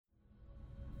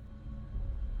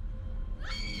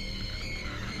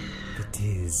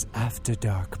Today's After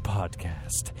Dark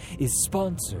podcast is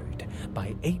sponsored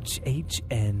by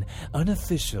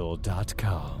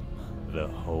HHNUnofficial.com, the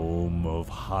home of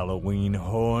Halloween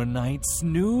Horror Nights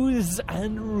news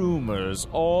and rumors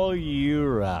all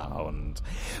year round.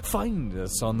 Find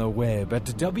us on the web at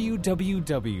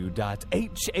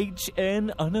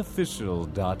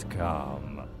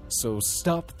www.hhnunofficial.com. So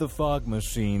stop the fog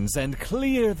machines and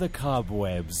clear the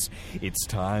cobwebs. It's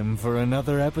time for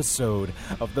another episode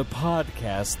of the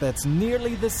podcast that's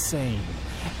nearly the same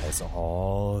as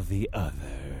all the others.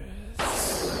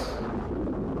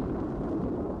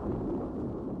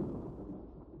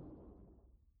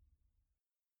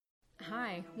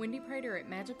 Hi, Wendy Prater at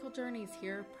Magical Journeys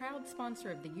here, proud sponsor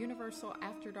of the Universal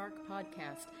After Dark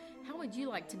podcast. How would you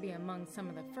like to be among some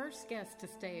of the first guests to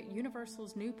stay at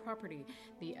Universal's new property,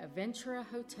 the Aventura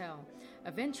Hotel?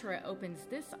 Aventura opens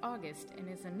this August and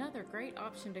is another great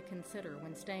option to consider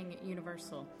when staying at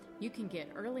Universal. You can get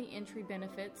early entry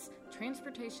benefits,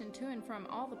 transportation to and from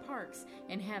all the parks,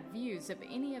 and have views of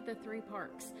any of the 3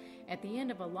 parks. At the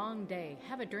end of a long day,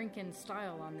 have a drink in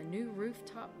style on the new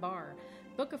rooftop bar.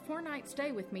 Book a 4-night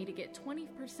stay with me to get 20%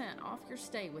 off your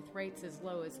stay with rates as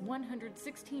low as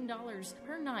 $116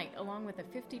 per night, along with a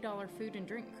 $50 food and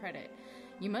drink credit.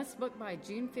 You must book by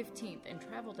June 15th, and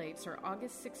travel dates are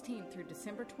August 16th through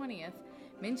December 20th.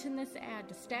 Mention this ad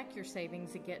to stack your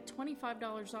savings and get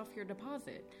 $25 off your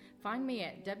deposit. Find me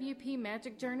at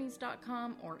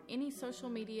WPMagicJourneys.com or any social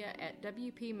media at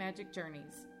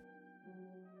WPMagicJourneys.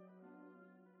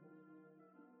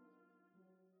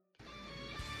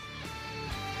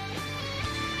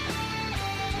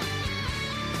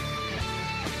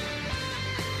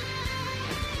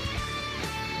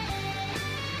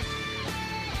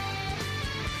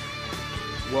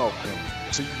 Welcome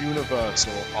to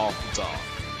Universal After Dark,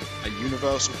 a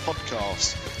Universal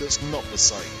podcast that's not the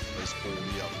same as all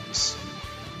the others.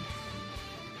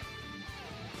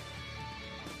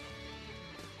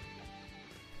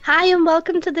 Hi and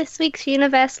welcome to this week's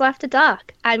Universal After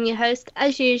Dark. I'm your host,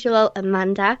 as usual,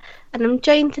 Amanda, and I'm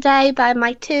joined today by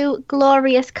my 2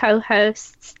 glorious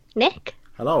co-hosts, Nick.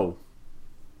 Hello.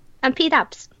 And Pete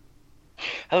Abs.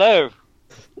 Hello.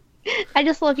 I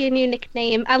just love your new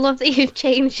nickname. I love that you've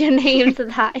changed your name to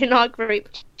that in our group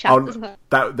chat as well.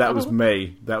 That was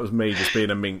me. That was me just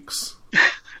being a minx.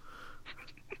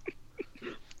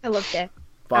 I loved it.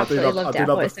 But I do love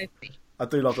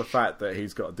the So fact that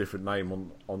he's got a different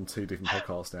name on 2 different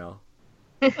podcasts now.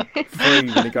 3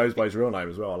 when he goes by his real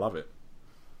name as well. I love it.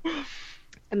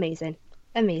 Amazing.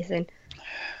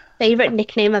 Favourite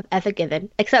nickname I've ever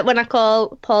given. Except when I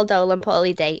call Paul Dolan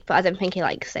Paulie D, but I don't think he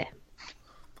likes it.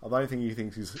 I don't think he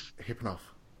thinks he's hip enough.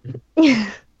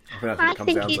 I I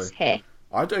think he's hip.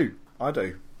 I do. I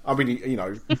mean, he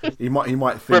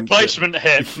might think replacement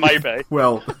hip, maybe.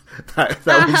 Well, that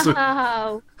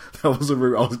was the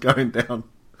route I was going down.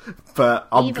 But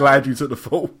I'm glad you took the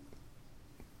fall.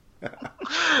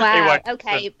 Wow,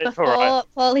 okay, before right.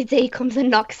 Paulie D comes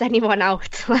and knocks anyone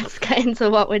out, let's get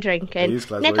into what we're drinking.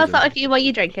 Nick, I'll start with you. What are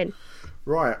you drinking?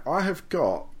 Right, I have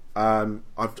got... I've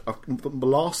the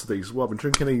last of these. Well, I've been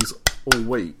drinking these all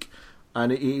week, and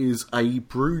it is a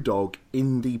BrewDog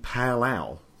Indie Pale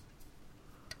Ale,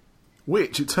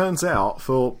 which it turns out,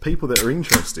 for people that are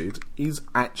interested, is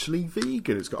actually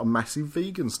vegan. It's got a massive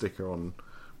vegan sticker on.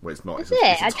 Well, it's not. It's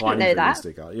a tiny vegan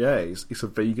sticker. Yeah, it's a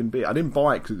vegan beer. I didn't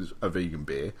buy it because it's a vegan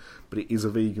beer, but it is a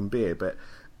vegan beer. But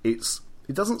it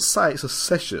doesn't say it's a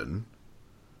session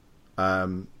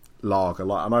lager.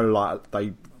 Like I know,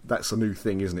 that's a new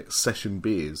thing, isn't it? Session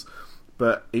beers,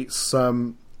 but it's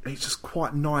just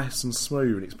quite nice and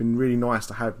smooth, and it's been really nice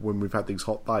to have when we've had these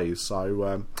hot days.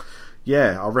 So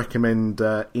I recommend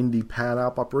Indie Pale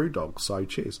Ale by BrewDog. So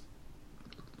cheers.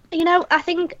 I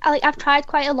think I've tried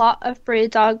quite a lot of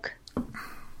different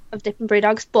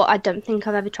BrewDogs, but I don't think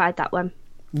I've ever tried that one.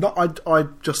 No, it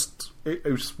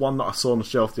was one that I saw on the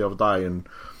shelf the other day, and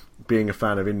being a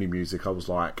fan of indie music, I was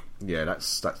like, yeah,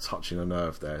 that's touching a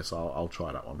nerve there, so I'll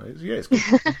try that one. It's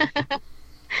good.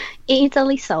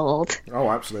 Easily sold. Oh,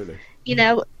 absolutely.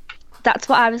 That's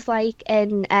what I was like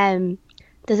in,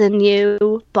 there's a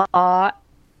new bar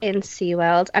in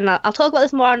SeaWorld, and I'll talk about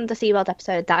this more on the SeaWorld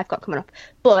episode that I've got coming up,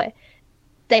 but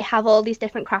they have all these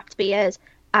different craft beers,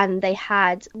 and they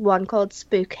had one called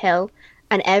Spook Hill,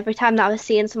 and every time that I was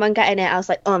seeing someone getting it, I was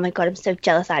like, oh my god, I'm so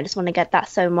jealous, I just want to get that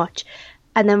so much.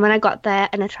 And then when I got there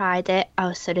and I tried it, I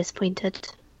was so disappointed.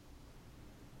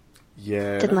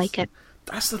 Yeah, didn't like it.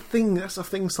 That's the thing. That's the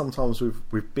thing sometimes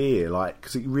with beer, like,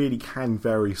 because it really can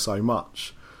vary so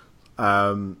much.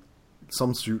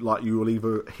 like you will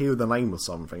either hear the name of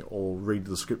something or read the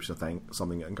description of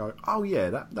something and go, oh yeah,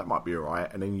 that might be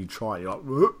alright, and then you try it, you're like,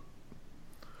 whoop.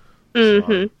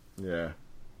 So, yeah.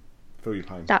 Feel your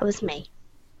pain. That was me.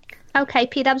 Okay,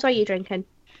 P-Dubs, what are you drinking?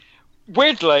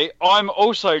 Weirdly, I'm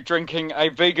also drinking a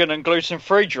vegan and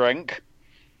gluten-free drink,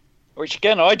 which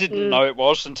again I didn't know it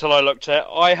was until I looked at it.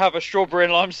 I have a strawberry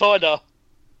and lime cider.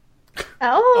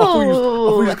 Oh! I thought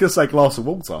you were going to say glass of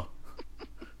water.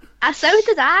 So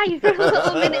did I for a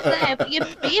little minute there, but you're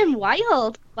being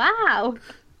wild. Wow.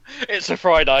 It's a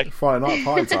Friday. Friday night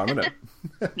party time, isn't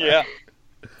it? Yeah.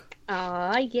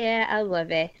 Oh, yeah, I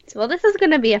love it. Well, this is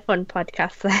going to be a fun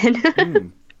podcast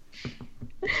then.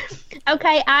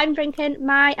 Okay, I'm drinking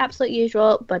my absolute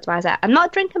usual Budweiser. I'm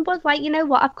not drinking Bud Light, you know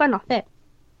what? I've gone off it.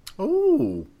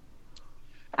 Ooh.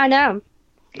 I know.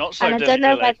 Not so And I don't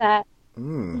know whether...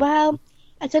 Well,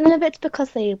 I don't know if it's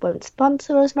because they won't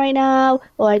sponsor us right now,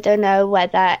 or I don't know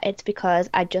whether it's because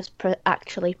I just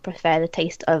actually prefer the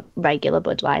taste of regular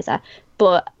Budweiser.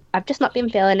 But I've just not been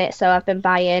feeling it, so I've been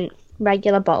buying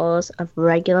regular bottles of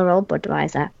regular old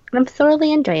Budweiser, and I'm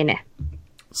thoroughly enjoying it.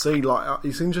 See, like,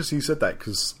 it's interesting you said that,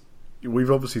 because we've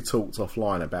obviously talked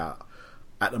offline about,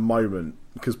 at the moment,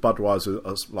 because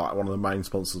Budweiser is like one of the main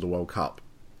sponsors of the World Cup,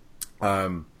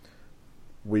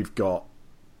 we've got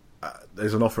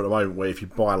there's an offer at the moment where if you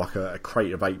buy like a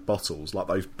crate of 8 bottles, like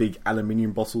those big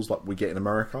aluminium bottles like we get in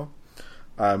America,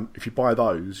 if you buy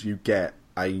those, you get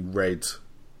a red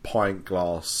pint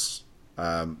glass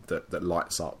that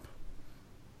lights up,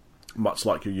 much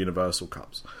like your Universal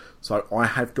cups. So I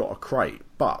have got a crate,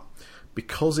 but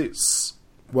because it's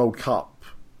World Cup,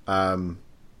 I mean,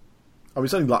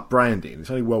 it's only like branding,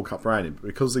 it's only World Cup branding, but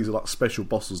because these are like special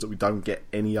bottles that we don't get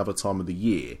any other time of the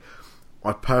year,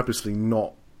 I purposely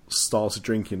not started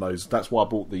drinking those. That's why I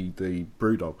bought the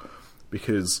Brewdog,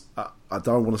 because I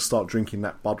don't want to start drinking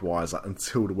that Budweiser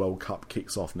until the World Cup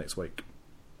kicks off next week,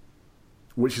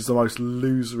 which is the most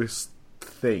loserest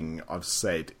thing I've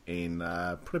said in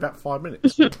probably about 5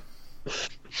 minutes.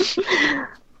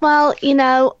 Well, you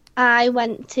know, I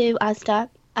went to Asda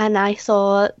and I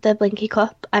saw the Blinky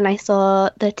Cup and I saw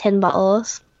the tin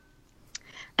bottles,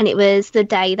 and it was the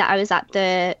day that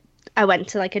I went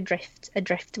to like a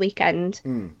drift weekend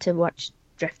to watch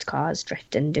drift cars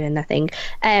drift and doing their thing,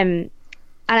 and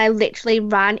I literally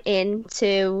ran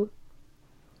into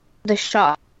the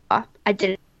shop. I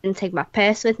didn't take my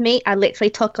purse with me. I literally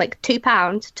took like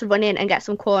 £2 to run in and get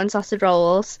some corn sausage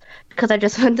rolls because I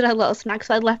just wanted a little snack.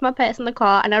 So I left my purse in the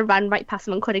car and I ran right past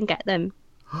them and couldn't get them.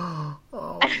 Oh,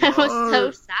 I was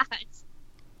so sad.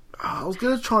 I was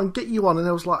going to try and get you one, and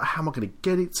I was like, how am I going to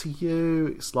get it to you?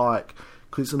 It's like,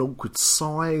 because it's an awkward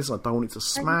size, I don't want it to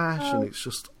smash, and it's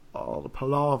just, the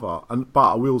palaver.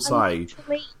 But I will say,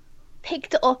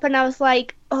 picked it up and I was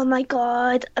like, oh my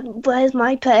god, where's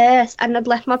my purse? And I'd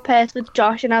left my purse with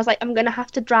Josh, and I was like, I'm going to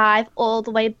have to drive all the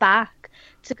way back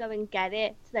to go and get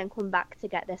it, to then come back to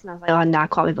get this. And I was like, oh no, I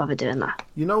can't be bothered doing that.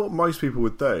 You know what most people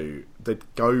would do? They'd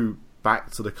go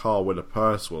back to the car where the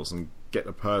purse was and get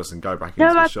the purse and go back into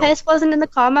the shop. No, my purse wasn't in the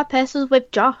car, my purse was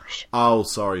with Josh. Oh,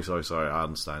 sorry, I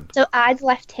understand. So I'd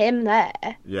left him there.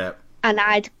 Yeah. And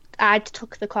I'd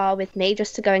took the car with me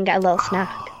just to go and get a little snack.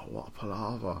 Oh, what a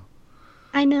palaver.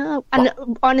 I know. And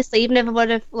honestly, even if I would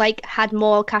have had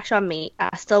more cash on me,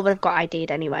 I still would have got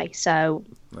ID'd anyway, so...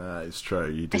 it's true,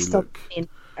 you do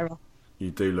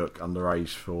look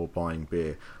underage for buying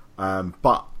beer.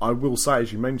 But I will say,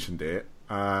 as you mentioned it,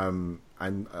 and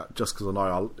just because I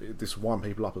know this will wind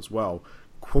people up as well,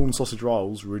 corn sausage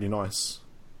rolls, really nice.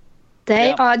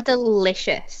 They are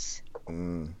delicious.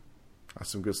 That's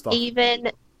some good stuff. Even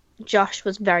Josh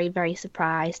was very, very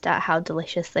surprised at how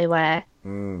delicious they were.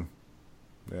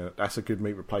 Yeah, that's a good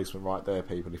meat replacement right there,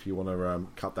 people. If you want to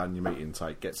cut down your meat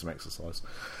intake, get some exercise.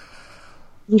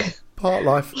 Part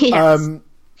life. Yes.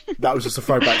 That was just a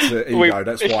throwback to the ego.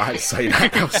 That's why I had to say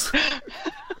that.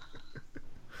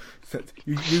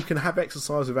 You can have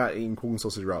exercise without eating corn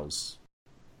sausage rolls.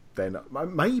 Then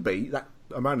maybe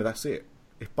Amanda, that's it.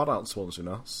 If Bud aren't sponsoring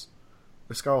us,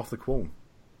 let's go off the corn.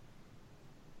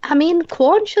 I mean,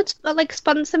 corn should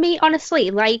sponsor me.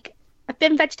 Honestly, I've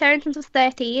been vegetarian since I was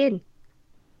 13.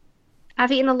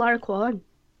 I've eaten a lot of corn,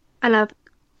 and I've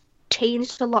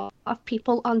changed a lot of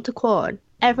people onto corn.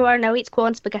 Everyone I know eats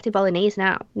corn spaghetti bolognese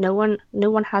now. No one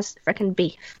has frickin'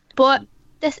 beef. But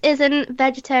this isn't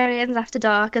Vegetarians After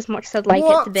Dark as much as I'd like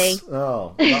it to be.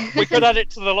 Oh, we could add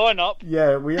it to the lineup.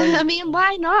 Yeah, I mean,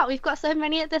 why not? We've got so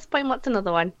many at this point. What's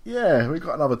another one? Yeah, we've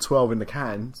got another 12 in the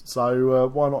can, so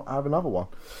why not have another one?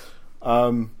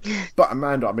 But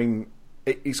Amanda, I mean,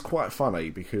 it's quite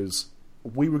funny because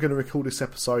we were going to record this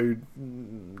episode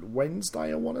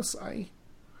Wednesday, I want to say.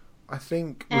 I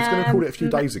think we was going to record it a few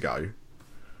days ago.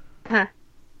 Huh.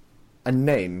 And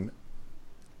then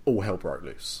all hell broke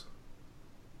loose.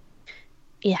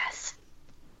 Yes.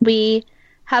 We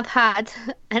have had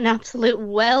an absolute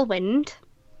whirlwind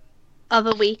of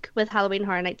a week with Halloween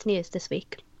Horror Nights news this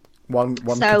week. One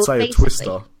could say a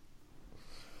twister.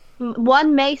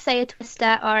 One may say a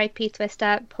twister, R.I.P.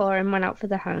 Twister, pouring one out for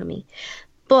the homie.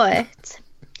 But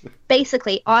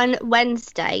basically, on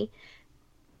Wednesday,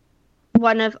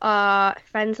 one of our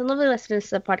friends and lovely listeners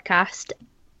to the podcast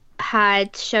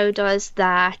had showed us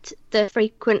that the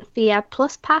Frequent Fear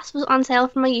Plus Pass was on sale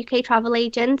from a UK travel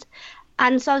agent.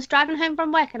 And so I was driving home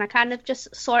from work and I kind of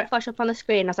just saw it flash up on the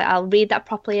screen. I was like, I'll read that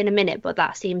properly in a minute, but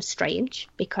that seems strange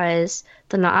because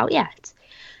they're not out yet.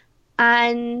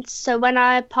 And so when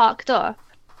I parked up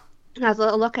and I had a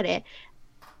little look at it,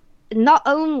 not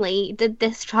only did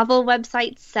this travel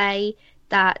website say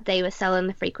that they were selling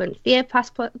the Frequent Fear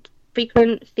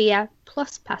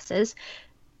Plus passes,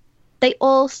 they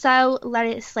also let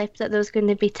it slip that there was going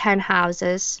to be 10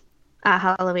 houses at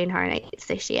Halloween Horror Nights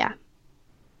this year.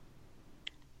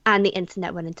 And the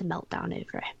internet went into meltdown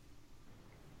over it.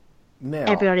 Now,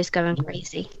 everybody's going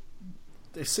crazy.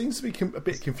 There seems to be a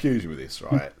bit confusing with this,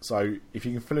 right? So if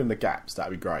you can fill in the gaps,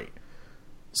 that'd be great.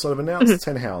 So they've announced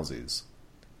 10 houses.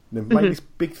 They've made this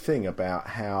big thing about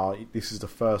how this is the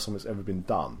first time it's ever been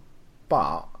done.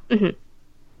 But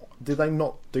did they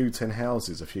not do 10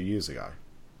 houses a few years ago?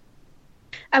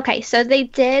 Okay, so they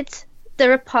did the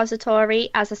repository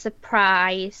as a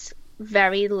surprise,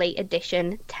 very late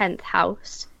edition 10th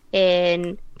house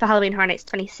for Halloween Horror Nights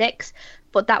 26,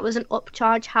 but that was an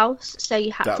upcharge house, so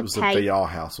you had to pay. That was the VR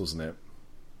house, wasn't it?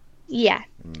 Yeah.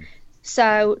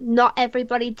 So not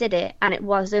everybody did it, and it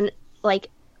wasn't like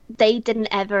they didn't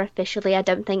ever officially, I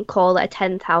don't think, call it a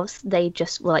 10th house. They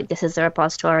just were like, this is the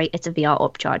repository, it's a VR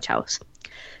upcharge house.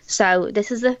 So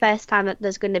this is the first time that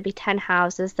there's going to be 10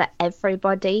 houses that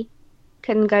everybody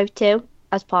can go to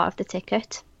as part of the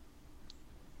ticket.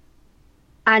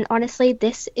 And honestly,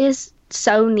 this is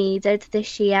so needed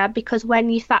this year because when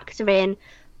you factor in,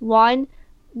 one,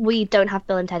 we don't have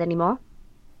Bill and Ted anymore.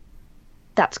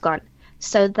 That's gone.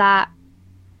 So that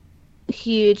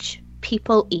huge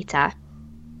people eater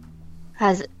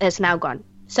is now gone.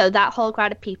 So that whole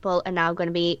crowd of people are now going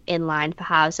to be in line for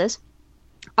houses.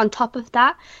 On top of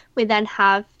that, we then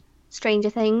have Stranger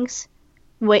Things,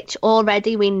 which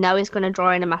already we know is going to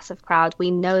draw in a massive crowd. We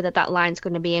know that line's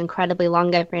going to be incredibly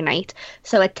long every night.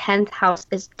 So a 10th house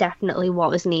is definitely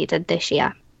what was needed this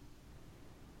year.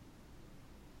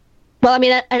 Well, I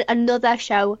mean, another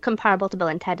show comparable to Bill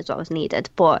and Ted is what was needed.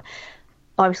 But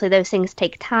obviously those things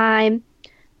take time.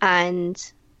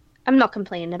 And I'm not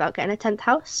complaining about getting a 10th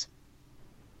house.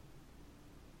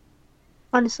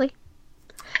 Honestly.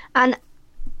 And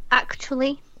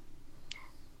actually,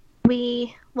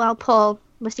 Paul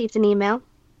received an email,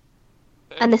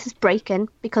 and this is breaking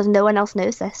because no one else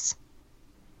knows this.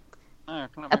 Oh,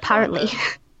 apparently.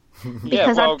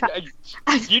 Yeah, well,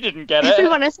 you didn't get it.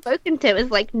 Everyone I've spoken to is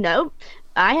like, no,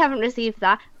 I haven't received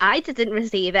that. I didn't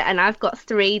receive it, and I've got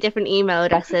 3 different email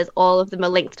addresses. All of them are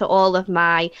linked to all of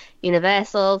my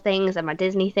Universal things and my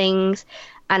Disney things,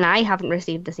 and I haven't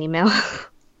received this email.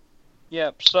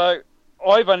 Yeah, so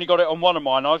I've only got it on one of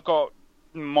mine. I've got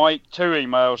my 2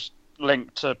 emails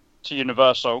linked to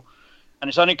Universal, and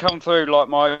it's only come through like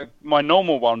my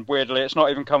normal one. Weirdly, it's not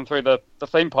even come through the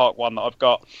theme park one that I've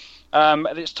got. And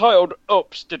it's titled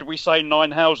 "Oops, did we say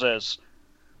 9 houses?"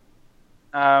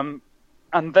 And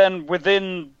then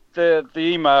within the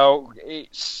email,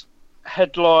 it's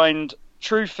headlined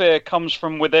 "True Fear Comes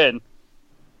from Within."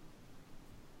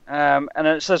 And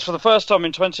it says, for the first time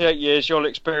in 28 years, you'll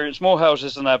experience more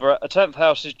houses than ever. A 10th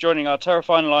house is joining our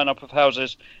terrifying lineup of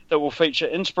houses that will feature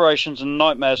inspirations and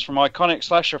nightmares from iconic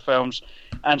slasher films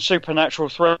and supernatural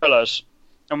thrillers.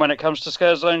 And when it comes to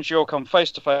scare zones, you'll come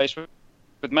face to face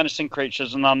with menacing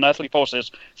creatures and unearthly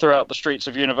forces throughout the streets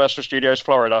of Universal Studios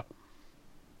Florida.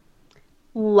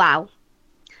 Wow.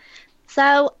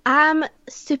 So I'm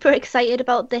super excited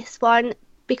about this one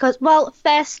because, well,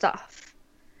 first off,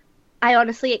 I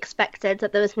honestly expected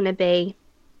that there was going to be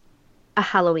a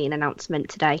Halloween announcement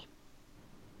today.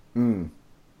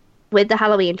 With the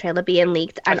Halloween trailer being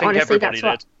leaked. And honestly, that's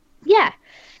what... Yeah.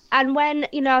 And when,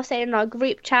 I was saying in our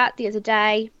group chat the other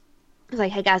day, I was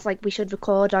like, hey guys, we should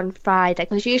record on Friday.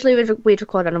 Because usually we'd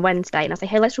record on a Wednesday. And I was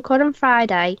like, hey, let's record on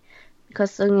Friday.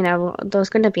 Because, there's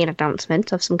going to be an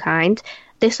announcement of some kind.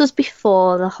 This was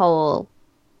before the whole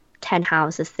 10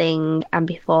 houses thing and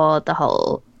before the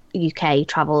whole UK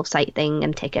travel site thing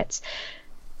and tickets.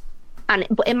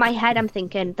 But in my head, I'm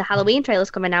thinking the Halloween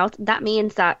trailer's coming out. That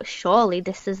means that surely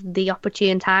this is the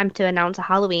opportune time to announce a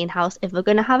Halloween house if we're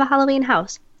going to have a Halloween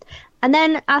house. And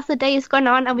then as the days gone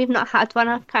on and we've not had one,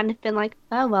 I've kind of been like,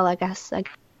 oh well, I guess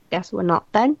we're not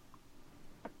then.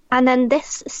 And then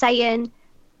this saying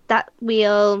that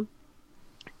we'll,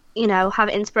 have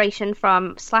inspiration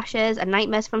from slashers and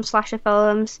nightmares from slasher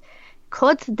films.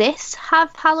 Could this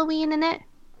have Halloween in it?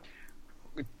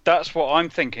 That's what I'm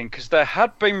thinking, because there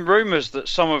had been rumours that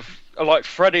some of, like,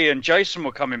 Freddy and Jason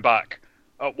were coming back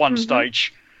at one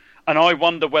stage, and I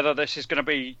wonder whether this is going to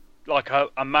be like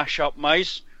a mash-up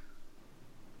maze,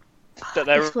 that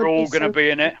they're all going to be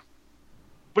in it.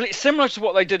 Well, it's similar to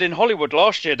what they did in Hollywood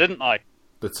last year, didn't they?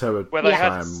 The Terror where they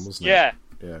Tram, had, wasn't it? Yeah.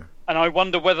 Yeah. And I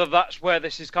wonder whether that's where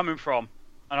this is coming from,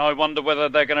 and I wonder whether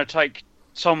they're going to take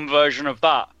some version of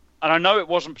that. And I know it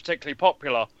wasn't particularly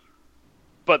popular,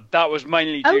 but that was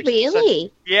mainly due to... Oh,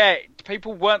 really? Yeah,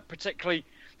 people weren't particularly...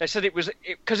 They said it was...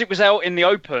 Because it was out in the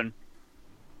open,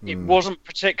 it wasn't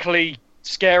particularly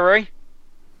scary.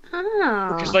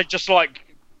 Oh. Because they just,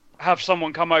 have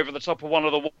someone come over the top of one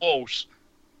of the walls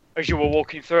as you were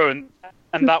walking through,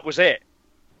 and that was it.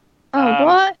 Oh,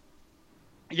 what?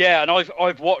 Yeah, and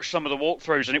I've watched some of the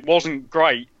walkthroughs, and it wasn't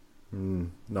great. No,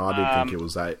 I didn't think it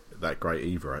was that great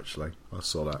either, actually. I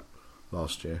saw that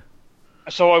last year.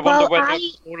 So I wonder whether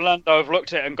Orlando have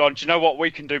looked at it and gone, do you know what,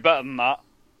 we can do better than that.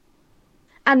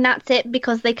 And that's it,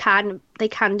 because they can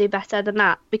do better than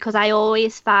that. Because I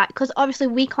always find, because obviously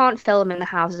we can't film in the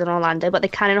houses in Orlando, but they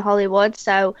can in Hollywood.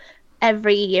 So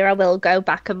every year I will go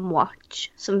back and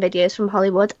watch some videos from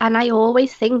Hollywood, and I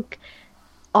always think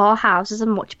our houses are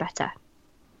much better.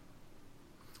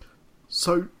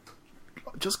 So,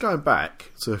 just going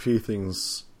back to a few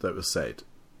things that were said.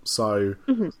 So,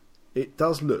 it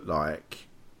does look like...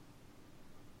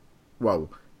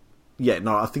 Well, yeah,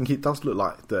 no, I think it does look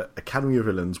like the Academy of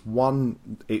Villains,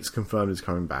 one, it's confirmed is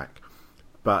coming back,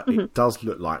 but it does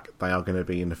look like they are going to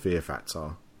be in the Fear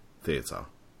Factor Theatre,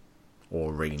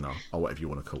 or arena, or whatever you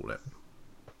want to call it.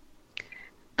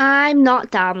 I'm not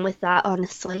down with that,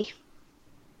 honestly.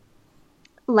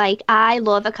 I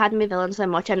love Academy of Villains so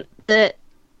much, and the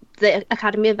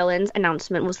Academy of Villains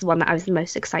announcement was the one that I was the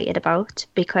most excited about,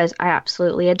 because I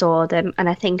absolutely adore them, and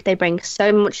I think they bring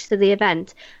so much to the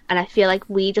event, and I feel like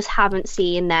we just haven't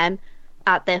seen them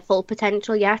at their full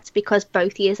potential yet, because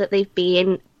both years that they've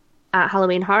been at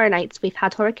Halloween Horror Nights, we've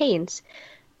had hurricanes,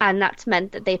 and that's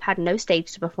meant that they've had no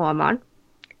stage to perform on.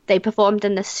 They performed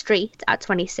in the street at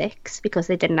 26 because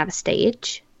they didn't have a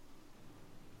stage.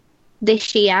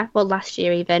 This year, well, last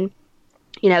year even,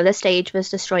 the stage was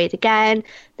destroyed again.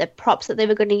 The props that they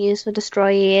were going to use were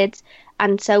destroyed.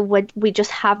 And so we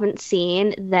just haven't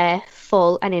seen their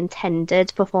full and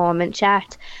intended performance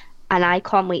yet. And I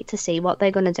can't wait to see what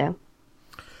they're going to do.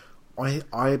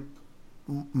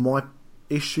 My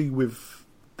issue with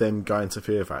them going to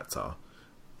Fear Factor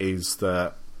is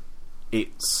that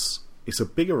it's a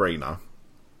big arena.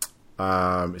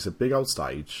 It's a big old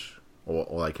stage.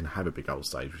 Or they can have a big old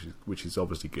stage, which is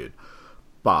obviously good.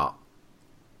 But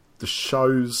the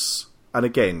shows, and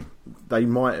again,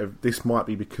 this might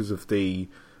be because of the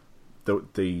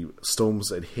storms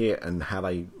that hit and how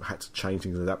they had to change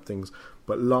things and adapt things.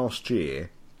 But last year,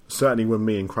 certainly when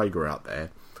me and Craig were out there,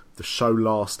 the show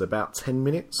lasted about 10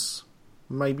 minutes,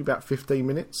 maybe about 15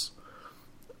 minutes.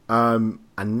 And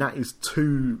that is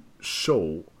too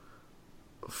short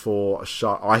for a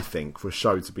show, I think, for a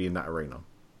show to be in that arena.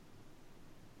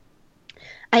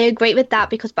 I agree with that,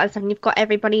 because by the time you've got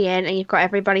everybody in and you've got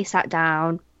everybody sat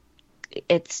down,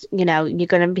 it's, you're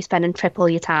going to be spending triple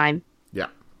your time. Yeah.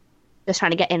 Just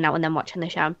trying to get in now and then watching the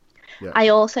show. Yeah. I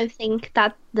also think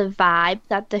that the vibe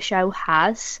that the show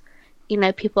has,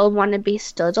 people want to be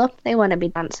stood up, they want to be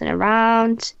dancing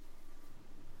around.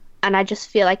 And I just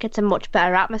feel like it's a much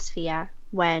better atmosphere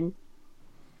when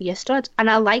you're stood. And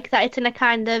I like that it's in a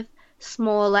kind of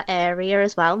smaller area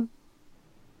as well.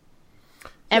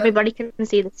 Everybody can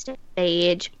see the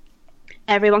stage.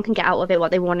 Everyone can get out of it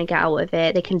what they want to get out of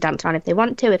it. They can dance around if they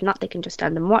want to. If not, they can just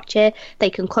stand and watch it. They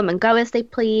can come and go as they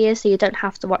please, so you don't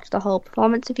have to watch the whole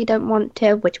performance if you don't want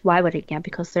to, which why wouldn't you?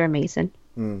 Because they're amazing.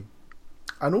 And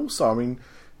also,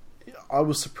 I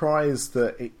was surprised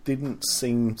that it didn't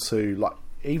seem to,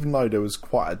 even though there was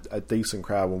quite a decent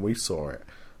crowd when we saw it,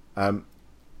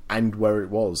 and where it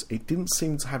was, it didn't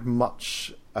seem to have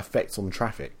much effect on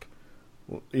traffic.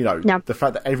 No. The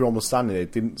fact that everyone was standing there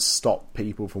didn't stop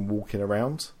people from walking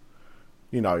around.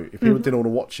 If people didn't want to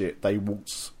watch it, they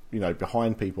walked,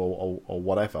 behind people or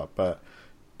whatever. But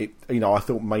it, I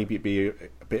thought maybe it'd be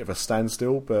a bit of a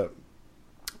standstill, but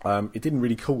it didn't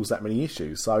really cause that many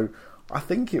issues. So I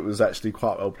think it was actually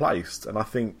quite well placed, and I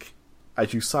think,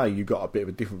 as you say, you got a bit of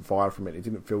a different vibe from it. It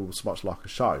didn't feel so much like a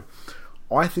show.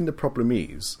 I think the problem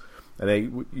is,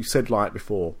 and you said like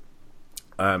before,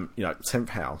 10th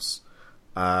House,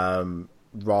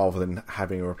 rather than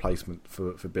having a replacement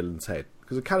for Bill and Ted,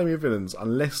 because Academy of Villains,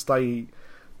 unless they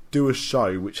do a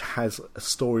show which has a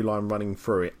storyline running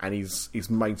through it and is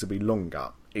made to be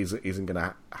longer, isn't going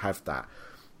to have that.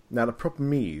 Now the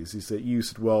problem is that you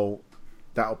said, well,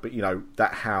 that'll be,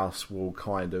 that house will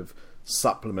kind of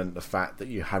supplement the fact that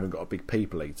you haven't got a big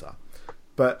people eater.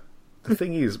 But the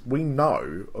thing is, we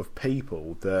know of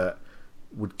people that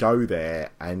would go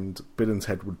there and Bill and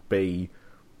Ted would be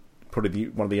probably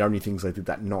one of the only things they did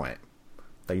that night.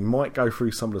 They might go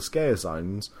through some of the scare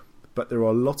zones, but there are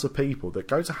a lot of people that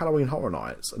go to Halloween Horror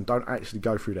Nights and don't actually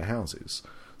go through the houses.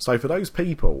 So for those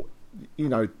people,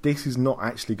 this is not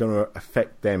actually going to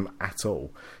affect them at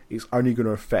all. It's only going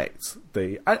to affect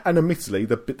and admittedly,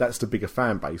 that's the bigger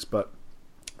fan base, but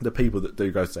the people that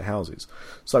do go to the houses.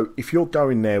 So if you're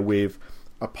going there with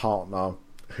a partner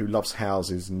who loves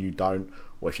houses and you don't,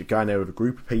 or if you're going there with a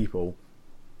group of people,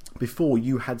 before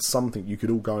you had something you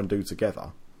could all go and do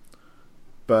together.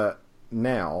 But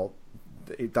now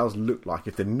it does look like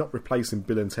if they're not replacing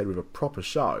Bill and Ted with a proper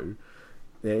show,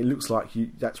 it looks like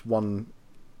that's one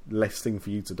less thing for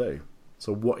you to do.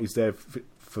 So what is there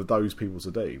for those people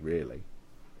to do, really?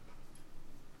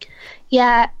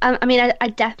 Yeah, I mean, I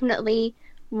definitely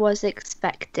was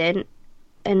expecting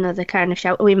another kind of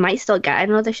show. We might still get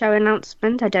another show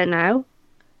announcement, I don't know.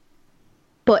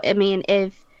 But, I mean,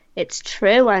 if it's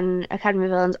true and Academy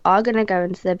of Villains are going to go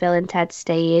into the Bill and Ted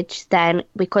stage, then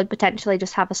we could potentially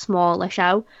just have a smaller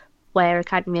show where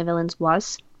Academy of Villains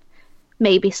was.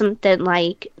 Maybe something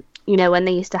like, when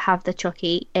they used to have the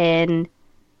Chucky in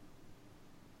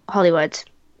Hollywood.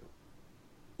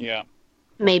 Yeah.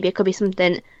 Maybe it could be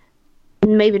something,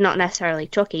 maybe not necessarily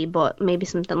Chucky, but maybe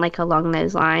something like along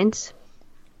those lines.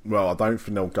 Well, I don't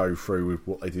think they'll go through with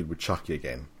what they did with Chucky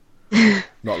again.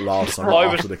 Not last time,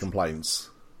 after the complaints.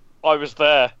 I was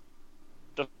there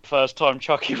the first time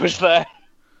Chucky was there.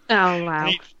 Oh, wow.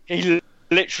 He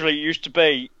literally used to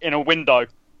be in a window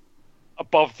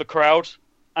above the crowd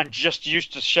and just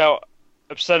used to shout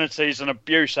obscenities and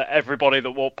abuse at everybody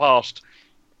that walked past.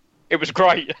 It was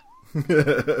great.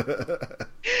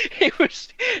 It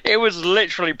was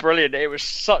literally brilliant. It was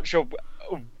such a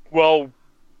well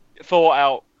thought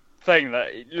out thing that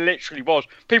it literally was.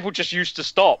 People just used to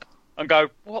stop and go,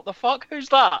 "What the fuck? Who's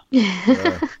that?"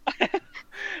 Yeah.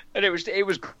 And it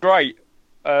was great.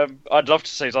 I'd love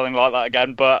to see something like that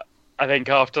again, but I think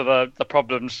after the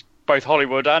problems both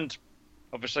Hollywood and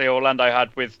obviously Orlando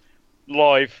had with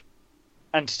live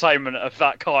entertainment of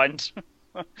that kind,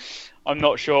 I'm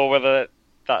not sure whether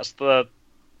that's the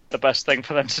best thing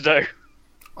for them to do.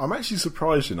 I'm actually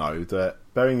surprised, that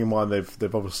bearing in mind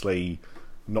they've obviously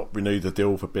not renewed the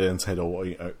deal for Bill and Ted, or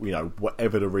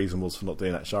whatever the reason was for not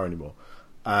doing that show anymore.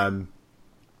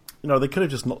 They could have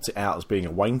just knocked it out as being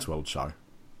a Wayne's World show,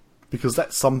 because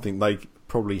that's something they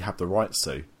probably have the rights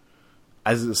to.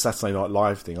 As it's a Saturday Night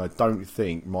Live thing, I don't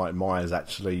think Mike Myers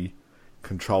actually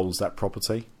controls that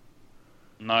property.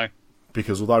 No.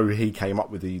 Because although he came up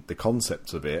with the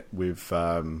concept of it with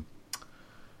Dana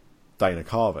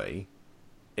Carvey,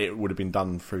 it would have been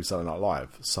done through Saturday Night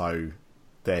Live. So,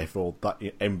 therefore,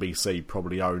 NBC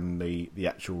probably own the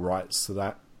actual rights to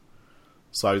that.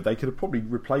 So they could have probably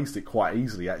replaced it quite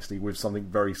easily, actually, with something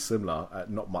very similar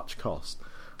at not much cost.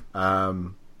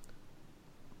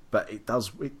 But it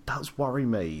does worry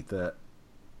me that,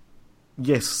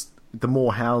 yes, the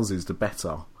more houses, the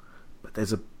better. But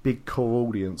there's a big core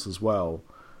audience as well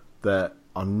that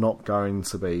are not going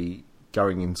to be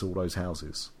going into all those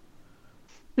houses.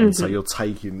 Mm-hmm. And so you're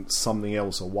taking something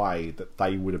else away that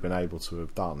they would have been able to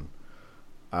have done.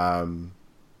 And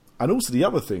also the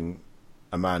other thing,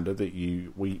 Amanda, that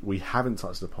we haven't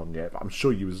touched upon yet, but I'm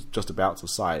sure you was just about to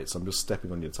say it, so I'm just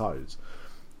stepping on your toes,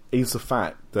 is the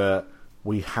fact that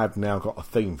we have now got a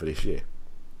theme for this year.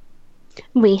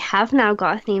 We have now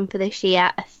got a theme for this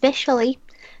year. Officially,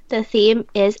 the theme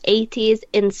is 80s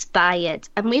inspired.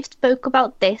 And we've spoke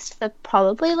about this for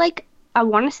probably, I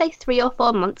want to say 3 or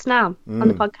 4 months now on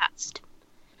the podcast.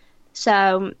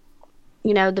 So,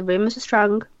 the rumours are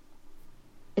strong.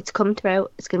 It's come through.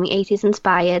 It's going to be 80s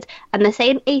inspired. And they're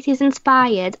saying 80s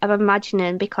inspired, I'm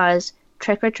imagining, because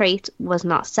Trick or Treat was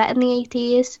not set in the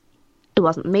 80s. It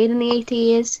wasn't made in the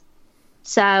 80s.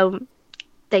 So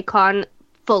they can't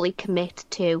fully commit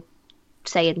to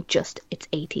saying just it's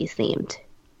 80s themed.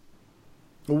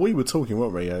 Well, we were talking,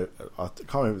 weren't we? I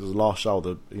can't remember if it was the last show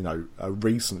or a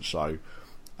recent show,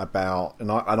 about,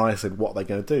 and I said, what are they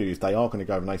going to do? If they are going to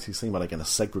go with an 80s theme, are they going to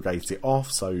segregate it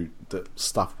off so that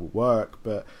stuff will work?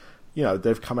 But, you know,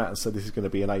 they've come out and said this is going to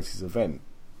be an 80s event.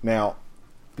 Now,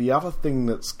 the other thing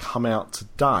that's come out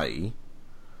today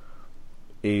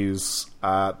is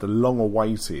the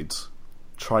long-awaited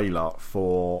trailer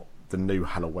for the new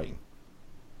Halloween.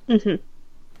 Mm-hmm.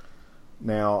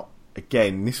 Now,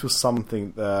 again, this was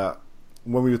something that,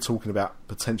 when we were talking about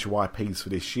potential IPs for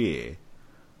this year,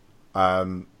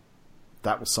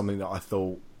 that was something that I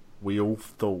thought we all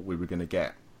thought we were going to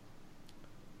get.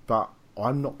 But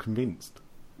I'm not convinced.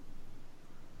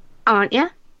 Aren't you?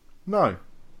 No.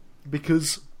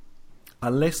 Because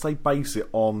unless they base it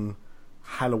on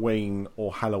Halloween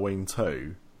or Halloween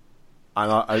 2,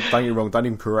 and I don't get me wrong, don't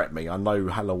even correct me, I know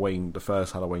the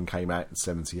first Halloween came out in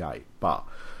 78, but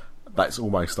that's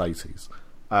almost 80s.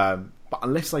 But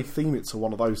unless they theme it to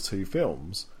one of those two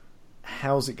films,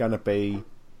 how's it going to be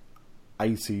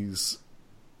 80s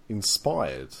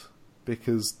inspired?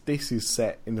 Because this is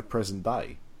set in the present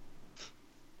day.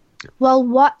 Well,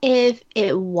 what if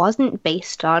it wasn't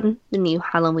based on the new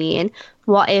Halloween?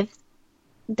 What if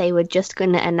they were just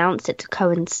going to announce it to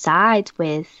coincide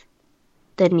with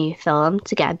the new film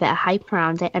to get a bit of hype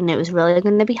around it, and it was really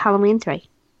going to be Halloween 3?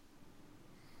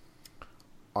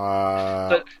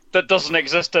 That doesn't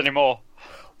exist anymore.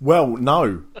 Well,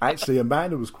 no. Actually,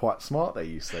 Amanda was quite smart there,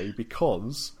 you see,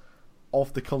 because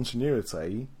of the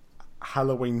continuity,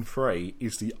 Halloween 3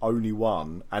 is the only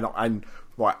one, and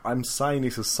right, I'm saying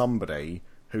this as somebody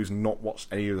who's not watched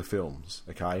any of the films,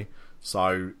 okay?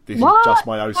 So this is just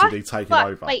my OCD taking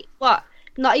over. Wait, what?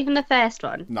 Not even the first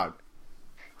one? No,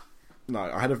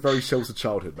 I had a very sheltered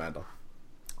childhood, Amanda.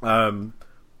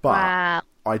 But wow.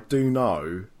 I do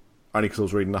know, only because I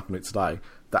was reading up on it today,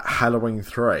 that Halloween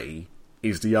 3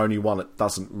 is the only one that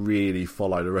doesn't really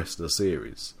follow the rest of the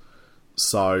series.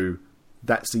 So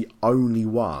that's the only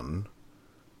one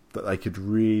that they could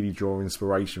really draw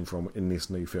inspiration from in this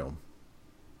new film.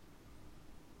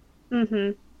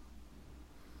 Mm-hmm.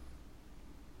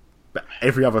 But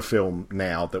every other film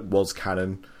now that was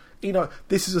canon, you know,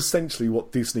 this is essentially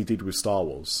what Disney did with Star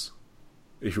Wars.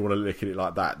 If you want to look at it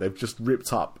like that, they've just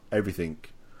ripped up everything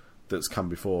that's come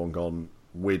before and gone,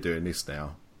 we're doing this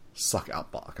now. Suck it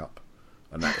up, Buttercup,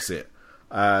 and that's it.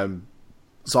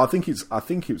 So I think it's. I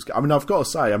mean, I've got to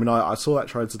say, I saw that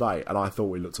trailer today, and I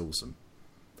thought it looked awesome.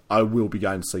 I will be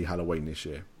going to see Halloween this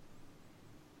year.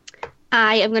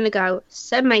 I am going to go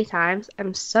so many times.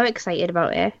 I'm so excited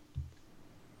about it.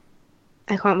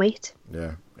 I can't wait.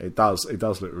 Yeah, it does. It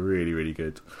does look really, really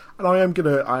good. And I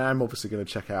am obviously gonna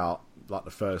check out like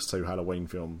the first two Halloween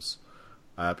films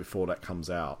before that comes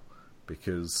out,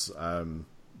 because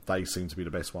they seem to be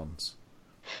the best ones.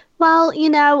 Well, you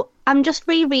know, I'm just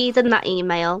rereading that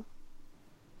email,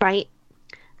 right?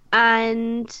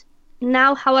 And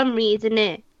now how I'm reading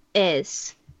it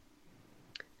is,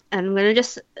 and I'm going to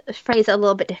just phrase it a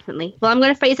little bit differently. Well, I'm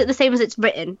going to phrase it the same as it's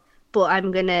written, but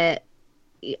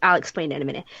I'll explain it in a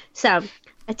minute. So,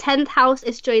 a 10th house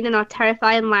is joining our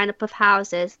terrifying lineup of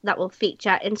houses that will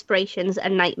feature inspirations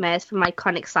and nightmares from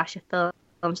iconic slasher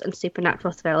films and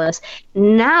supernatural thrillers.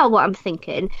 Now what I'm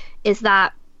thinking is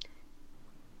that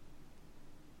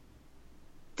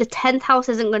the 10th house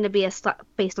isn't going to be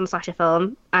based on slasher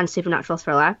film and supernatural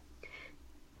thriller.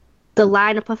 The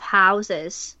lineup of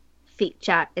houses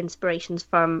feature inspirations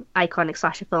from iconic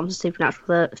slasher films and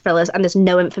supernatural thrillers, and there's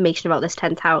no information about this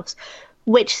 10th house,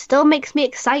 which still makes me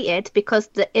excited because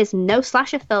there is no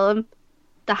slasher film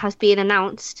that has been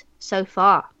announced so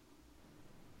far,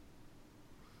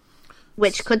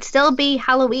 which could still be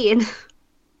Halloween.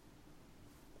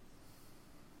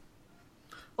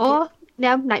 Or,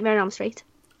 no, Nightmare on Elm Street.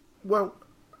 Well,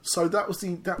 so that was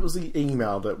the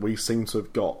email that we seem to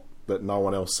have got that no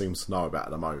one else seems to know about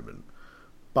at the moment.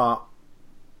 But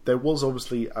there was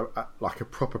obviously a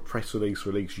proper press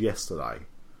release yesterday,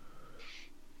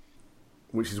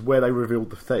 which is where they revealed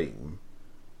the theme,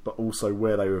 but also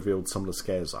where they revealed some of the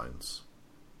scare zones.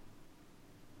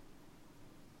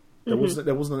 There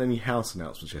wasn't any house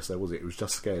announcements yesterday, was it? It was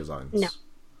just scare zones. No.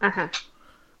 Uh-huh.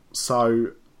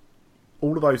 So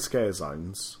all of those scare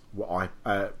zones were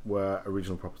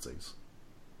original properties.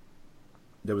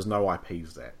 There was no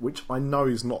IPs there, which I know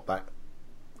is not that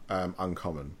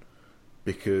uncommon,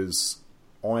 because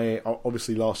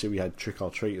obviously last year we had Trick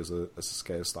or Treat as a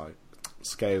scare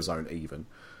zone even,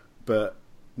 but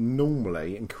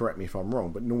normally, and correct me if I'm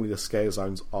wrong, but normally the scare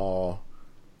zones are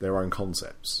their own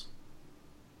concepts.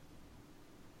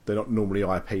 They're not normally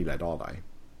IP led, are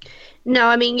they? No,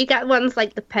 I mean, you get ones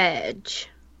like The Purge.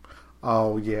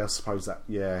 Oh yeah, I suppose that.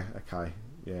 Yeah, okay,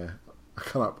 yeah. I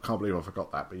can't believe I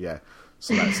forgot that, but yeah.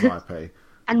 So that's an IP.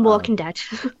 And Walking Dead.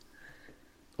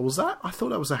 Was that? I thought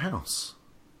that was a house.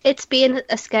 It's been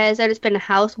a scare zone. It's been a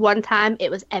house. One time,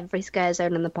 it was every scare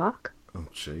zone in the park. Oh,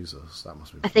 Jesus. That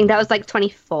must be... I think that was like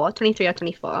 23 or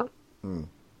 24. Okay.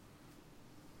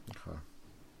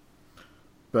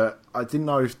 But I didn't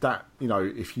know if that,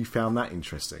 if you found that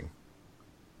interesting.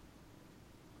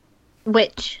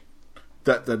 Which?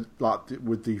 That like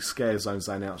with the scare zones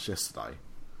they announced yesterday,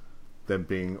 them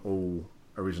being all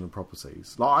original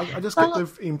properties. Like I just get the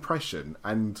impression,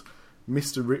 and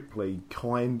Mr. Ripley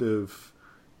kind of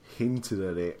hinted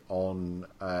at it on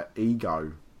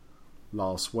Ego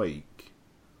last week,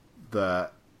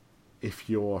 that if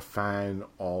you're a fan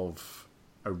of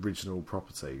original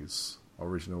properties,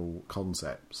 original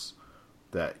concepts,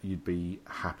 that you'd be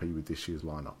happy with this year's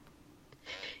lineup.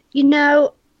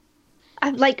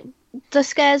 The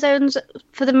scare zones,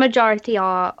 for the majority,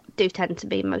 do tend to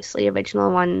be mostly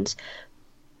original ones.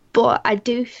 But I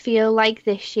do feel like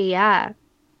this year,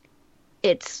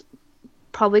 it's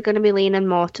probably going to be leaning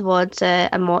more towards a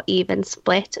more even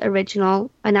split,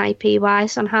 original and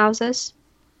IP-wise, on houses.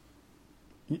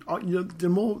 The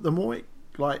more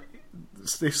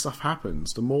this stuff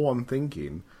happens, the more I'm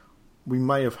thinking we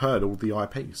may have heard all the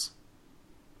IPs.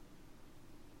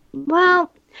 Well,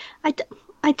 I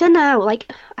don't know.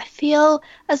 I feel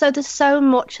as though there's so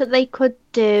much that they could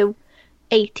do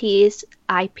 80s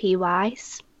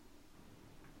IP-wise.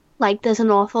 There's an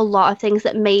awful lot of things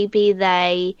that maybe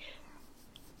they...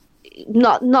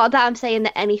 Not that I'm saying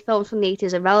that any films from the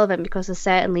 80s are relevant, because they're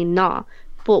certainly not.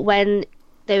 But when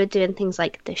they were doing things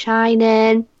like The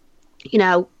Shining,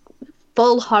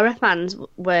 full horror fans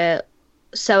were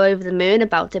so over the moon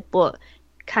about it, but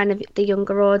kind of the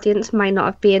younger audience might not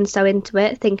have been so into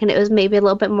it, thinking it was maybe a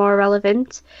little bit more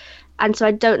relevant. And so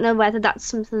I don't know whether that's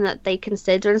something that they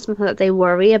consider and something that they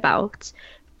worry about,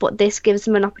 but this gives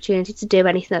them an opportunity to do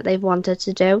anything that they've wanted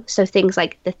to do. So things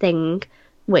like The Thing,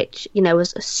 which,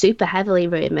 was super heavily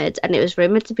rumoured, and it was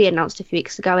rumoured to be announced a few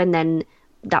weeks ago, and then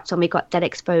that's when we got Dead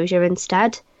Exposure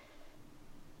instead.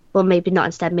 Well, maybe not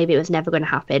instead, maybe it was never going to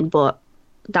happen, but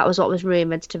that was what was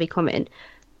rumoured to be coming.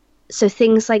 So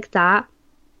things like that,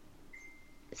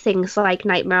 things like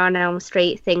Nightmare on Elm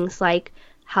Street, things like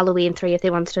Halloween 3, if they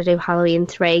wanted to do Halloween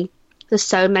 3, there's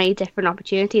so many different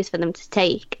opportunities for them to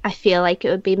take. I feel like it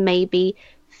would be maybe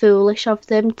foolish of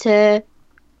them to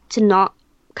not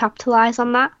capitalise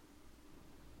on that.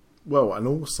 Well, and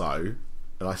also,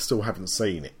 and I still haven't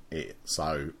seen it,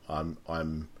 so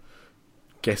I'm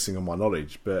guessing on my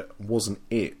knowledge, but wasn't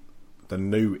it the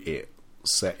new It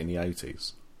set in the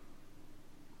 80s?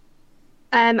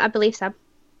 I believe so.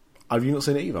 Have you not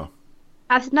seen it either?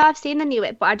 I've seen the new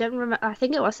It, but I don't remember. I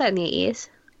think it was set in the 80s.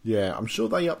 Yeah, I'm sure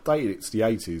they updated it to the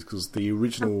 80s, because the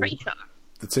original, I'm pretty sure.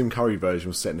 The Tim Curry version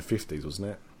was set in the 50s, wasn't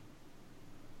it?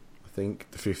 I think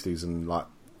the 50s and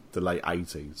the late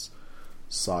 80s.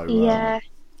 So yeah,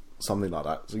 something like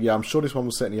that. So yeah, I'm sure this one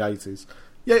was set in the 80s.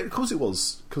 Yeah, of course it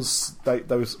was, because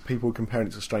there was people comparing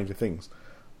it to Stranger Things.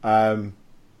 So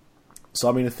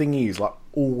I mean, the thing is,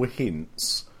 all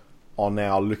hints are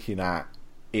now looking at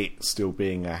it still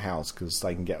being a house, because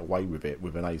they can get away with it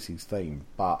with an 80s theme.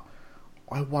 But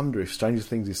I wonder if Stranger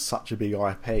Things is such a big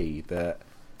IP that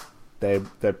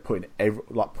they're putting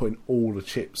putting all the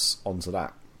chips onto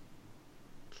that.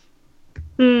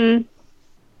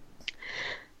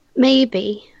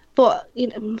 Maybe, but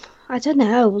I don't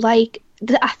know.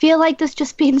 I feel like there's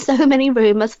just been so many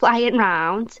rumours flying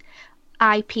around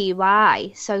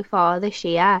IP-wise so far this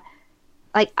year.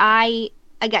 I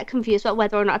get confused about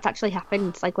whether or not it's actually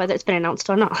happened, whether it's been announced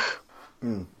or not.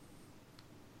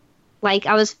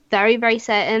 I was very, very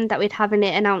certain that we'd have an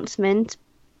It announcement,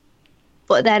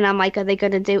 but then I'm like, are they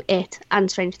going to do It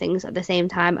and Stranger Things at the same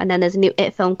time? And then there's a new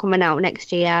It film coming out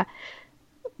next year.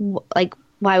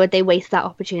 Why would they waste that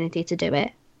opportunity to do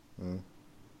it?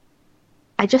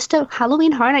 I just don't...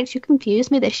 Halloween Horror Nights, you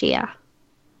confused me this year.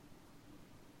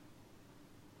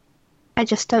 I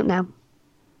just don't know.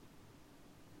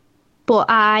 But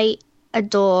I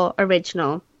adore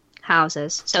original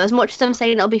houses. So as much as I'm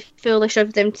saying it'll be foolish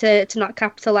of them to not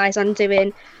capitalise on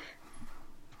doing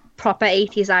proper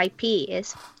 80s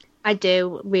IPs, I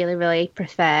do really, really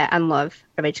prefer and love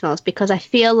originals, because I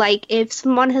feel like if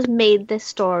someone has made this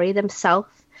story themselves,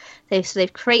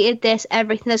 they've created this,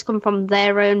 everything has come from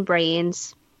their own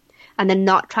brains, and they're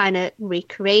not trying to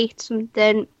recreate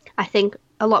something, I think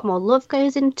a lot more love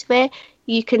goes into it.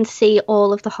 You can see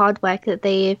all of the hard work that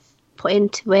they've put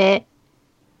into it,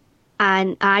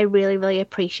 and I really, really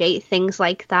appreciate things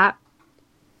like that.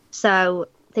 So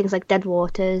things like Dead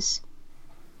Waters,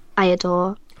 I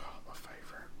adore. Oh, my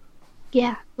favourite.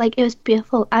 Yeah, like it was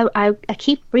beautiful. I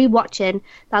keep rewatching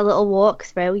that little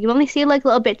walkthrough. You only see like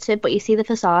little bits of it, but you see the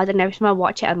facade, and every time I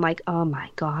watch it, I'm like, oh my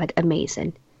god,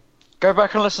 amazing. Go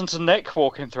back and listen to Nick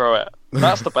walking through it.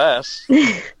 That's the best.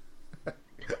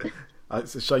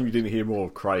 It's a shame you didn't hear more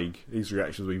of Craig. His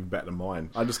reactions were even better than mine.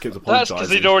 I just kept apologising. That's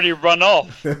because he'd already run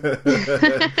off.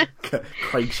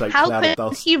 Craig-shaped How cloud of could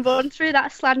dust. he run through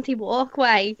that slanty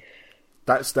walkway?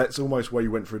 That's almost where you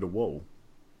went through the wall.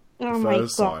 Oh my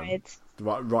First god. time.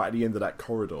 Right at the end of that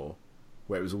corridor,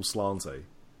 where it was all slanty.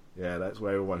 Yeah, that's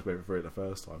where I almost went through it the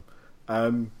first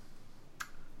time.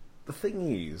 The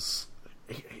thing is,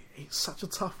 it's such a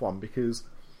tough one because,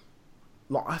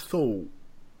 like, I thought,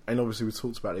 and obviously we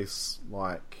talked about this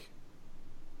like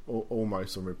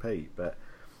almost on repeat, but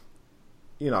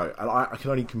you know, I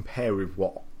can only compare with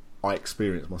what I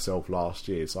experienced myself last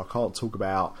year, so I can't talk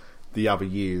about the other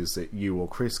years that you or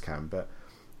Chris can. But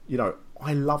you know,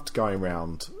 I loved going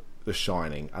around The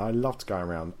Shining, and I loved going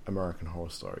around American Horror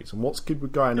Stories. And what's good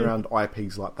with going around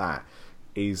IPs like that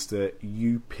is that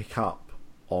you pick up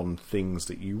on things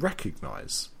that you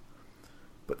recognise.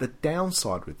 But the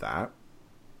downside with that,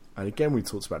 and again we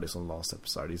talked about this on the last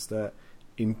episode, is that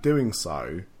in doing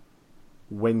so,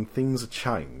 when things are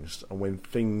changed and when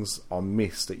things are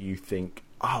missed that you think,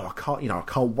 oh, I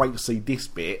can't wait to see this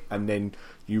bit, and then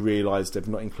you realise they've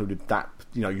not included that,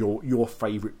 you know, your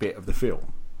favourite bit of the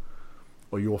film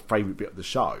or your favourite bit of the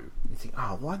show. You think,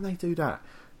 oh, why didn't they do that?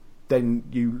 Then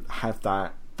you have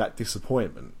that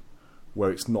disappointment where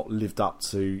it's not lived up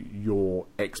to your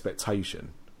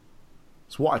expectation.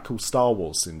 It's what I call Star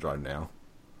Wars syndrome now,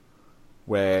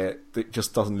 where it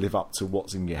just doesn't live up to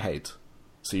what's in your head.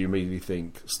 So you immediately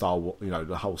think Star Wars, you know,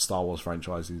 the whole Star Wars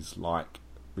franchise is like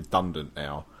redundant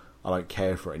now. I don't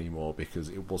care for it anymore because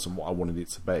it wasn't what I wanted it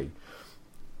to be.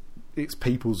 It's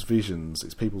people's visions,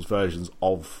 it's people's versions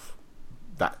of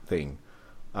that thing,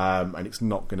 and it's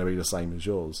not going to be the same as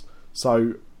yours.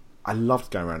 So I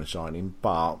loved going around The Shining,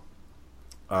 but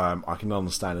I can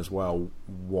understand as well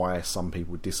why some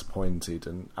people were disappointed,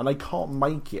 and they can't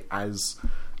make it as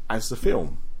the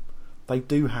film. They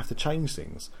do have to change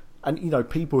things. And, you know,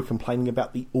 people are complaining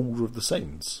about the order of the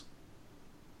scenes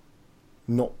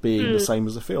not being the same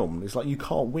as the film. It's like, you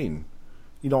can't win.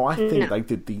 You know, I think they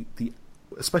did the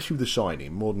especially with The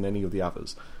Shining, more than any of the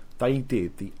others, they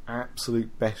did the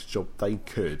absolute best job they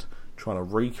could trying to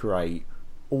recreate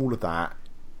all of that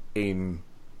in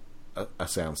a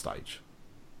soundstage.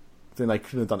 Then they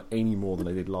couldn't have done any more than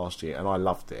they did last year, and I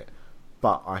loved it.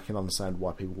 But I can understand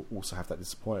why people also have that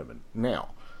disappointment. Now,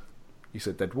 you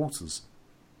said Dead Waters.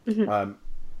 Mm-hmm.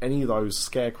 Any of those,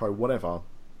 Scarecrow, whatever,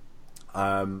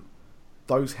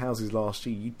 those houses last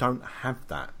year, you don't have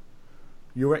that.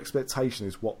 Your expectation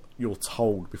is what you're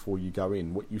told before you go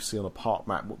in, what you see on a park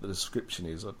map, what the description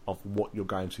is of what you're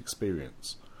going to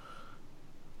experience.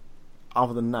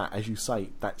 Other than that, as you say,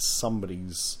 that's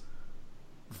somebody's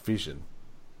vision.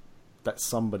 That's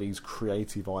somebody's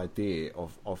creative idea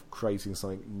of creating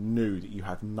something new that you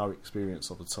have no experience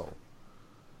of at all.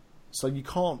 So you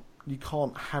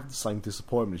can't have the same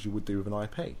disappointment as you would do with an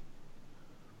IP.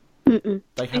 Mm-mm.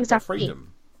 They have that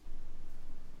freedom.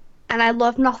 And I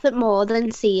love nothing more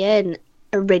than seeing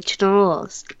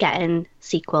originals getting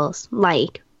sequels,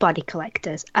 like Body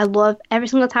Collectors. I love every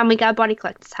single time we get a Body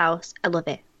Collector's house. I love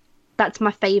it. That's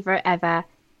my favourite ever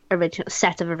original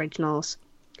set of originals.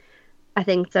 I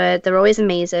think they're always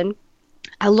amazing.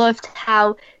 I loved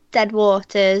how Dead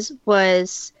Waters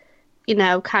was, you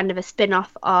know, kind of a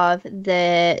spin-off of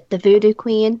the Voodoo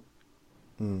Queen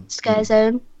Scare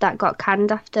Zone that got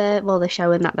canned after, well, the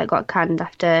show in that got canned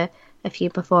after a few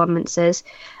performances.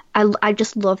 I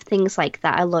just love things like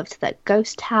that. I loved that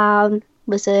Ghost Town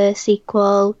was a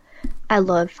sequel. I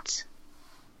love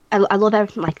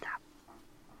everything like that.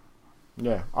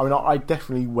 Yeah, I mean, I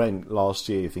definitely went last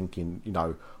year thinking, you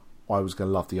know, I was going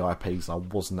to love the IPs and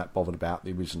I wasn't that bothered about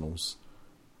the originals.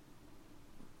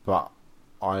 But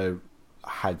I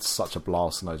had such a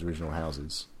blast in those original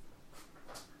houses.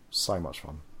 So much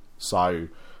fun. So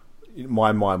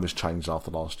my mind was changed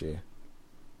after last year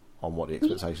on what the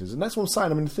expectations is. And that's what I'm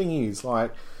saying. I mean, the thing is,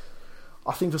 like,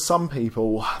 I think for some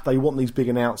people, they want these big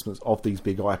announcements of these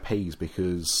big IPs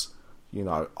because, you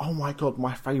know, oh my god,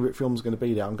 my favourite film's going to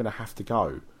be there, I'm going to have to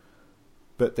go.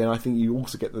 But then I think you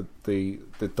also get the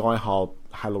die-hard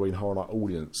Halloween Horror Night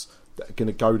audience that are going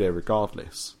to go there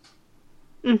regardless.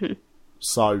 Mm-hmm.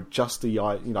 So just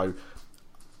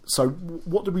so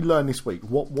what did we learn this week?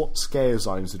 What scare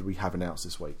zones did we have announced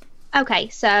this week? Okay,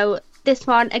 so this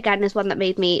one again is one that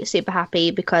made me super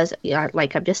happy because, you know,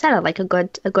 like I've just said, I like a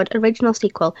good original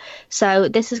sequel. So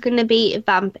this is going to be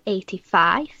Vamp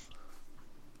 85.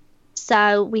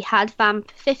 So we had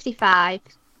Vamp 55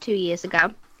 2 years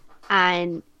ago,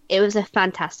 and it was a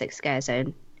fantastic scare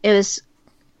zone.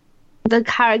 The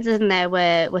characters in there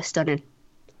were stunning.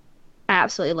 I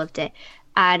absolutely loved it.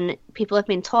 And people have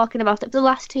been talking about it for the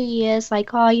last 2 years, like,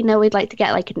 oh, we'd like to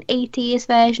get like an 80s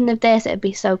version of this. It'd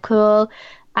be so cool.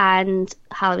 And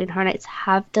Halloween Horror Nights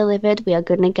have delivered. We are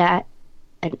going to get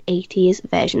an 80s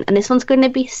version. And this one's going to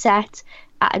be set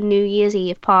at a New Year's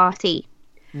Eve party.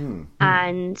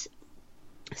 And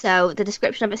so the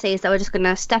description of it says that we're just going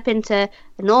to step into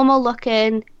a normal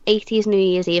looking 80s New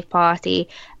Year's Eve party,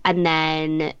 and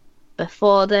then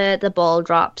before the ball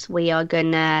drops, we are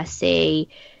going to see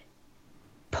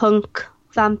punk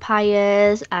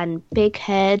vampires and big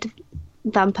head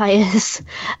vampires.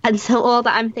 And so all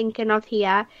that I'm thinking of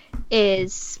here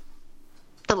is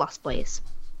the Lost Boys.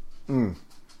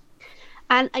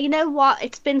 And you know what?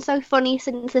 It's been so funny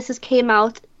since this has came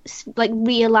out, like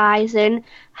realizing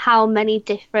how many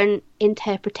different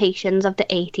interpretations of the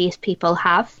 80s people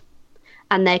have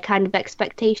and their kind of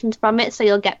expectations from it. So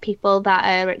you'll get people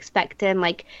that are expecting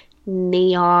like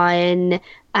neon,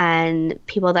 and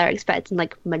people that are expecting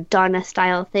like Madonna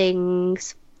style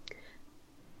things,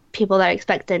 people that are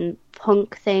expecting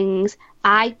punk things.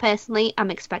 I personally am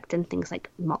expecting things like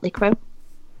Motley Crue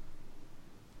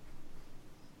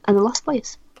and the Lost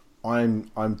Boys. I'm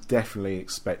definitely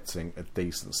expecting a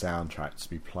decent soundtrack to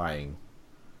be playing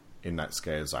in that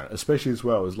scare zone, especially as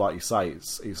well as, like you say,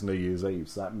 it's New Year's Eve,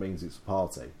 so that means it's a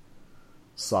party.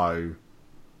 So,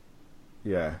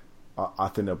 yeah, I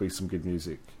think there'll be some good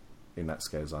music in that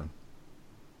scare zone.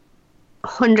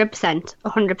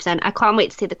 100%. I can't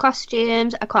wait to see the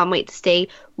costumes. I can't wait to see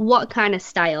what kind of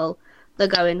style they're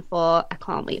going for. I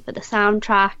can't wait for the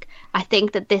soundtrack. I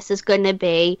think that this is going to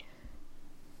be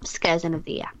Scare Zone of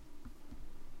the Year.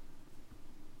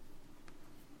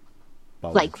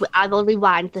 Bold. Like, I will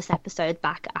rewind this episode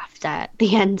back after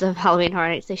the end of Halloween Horror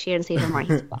Nights this year and see them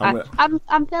right.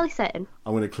 I'm fairly certain.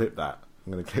 I'm going to clip that.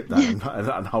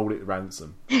 And hold it at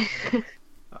ransom.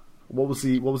 What was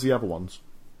the other ones?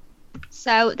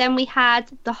 So then we had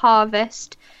The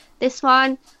Harvest. This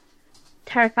one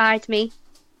terrified me,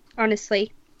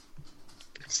 honestly.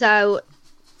 So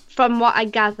from what I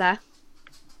gather,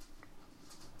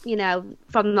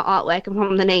 from the artwork and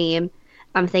from the name,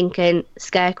 I'm thinking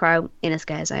Scarecrow in a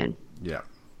scare zone. Yeah.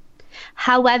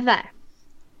 However,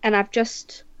 and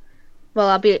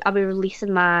I'll be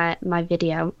releasing my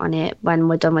video on it when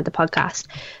we're done with the podcast.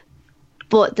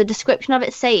 But the description of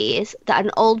it says that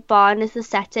an old barn is the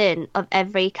setting of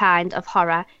every kind of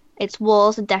horror. Its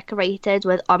walls are decorated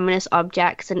with ominous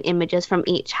objects and images from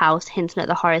each house, hinting at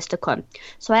the horrors to come.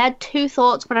 So I had two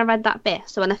thoughts when I read that bit.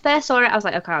 So when I first saw it, I was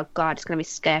like, okay, oh God, it's going to be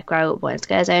Scarecrow, Boy in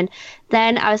Scare Zone.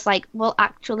 Then I was like, well,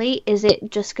 actually, is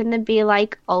it just going to be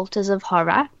like Altars of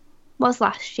Horror was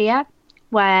last year,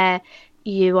 where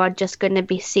you are just going to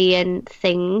be seeing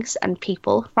things and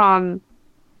people from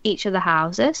each of the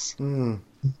houses?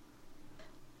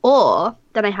 Or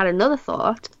then I had another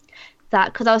thought,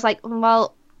 that because I was like,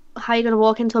 well, how are you going to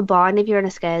walk into a barn if you're in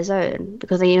a scare zone?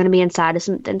 Because then you're going to be inside of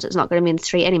something, so it's not going to be in the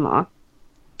street anymore.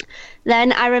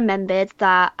 Then I remembered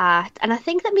that and I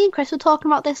think that me and Chris were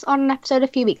talking about this on an episode a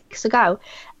few weeks ago,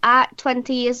 at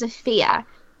 20 Years of Fear,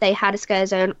 they had a scare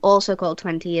zone also called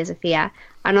 20 Years of Fear.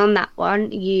 And on that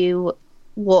one, you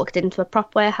walked into a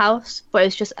prop warehouse, but it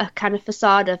was just a kind of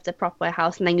facade of the prop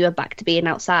warehouse, and then you were back to being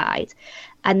outside.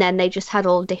 And then they just had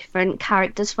all different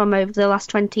characters from over the last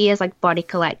 20 years, like body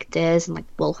collectors and like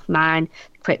Wolfman,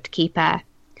 Crypt Keeper.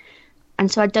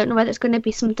 And so I don't know whether it's going to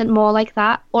be something more like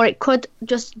that, or it could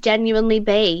just genuinely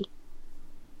be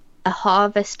a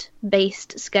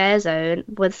harvest-based scare zone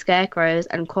with scarecrows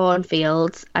and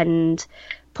cornfields and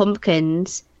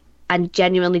pumpkins, and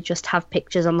genuinely just have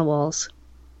pictures on the walls.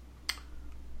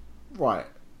 Right.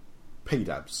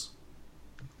 P-Dabs.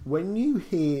 When you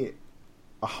hear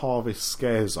a harvest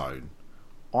scare zone,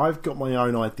 I've got my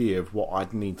own idea of what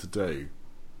I'd need to do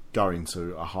going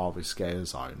to a harvest scare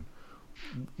zone.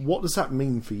 What does that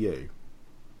mean for you?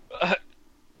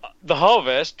 The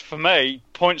harvest, for me,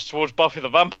 points towards Buffy the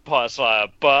Vampire Slayer,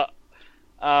 but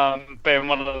being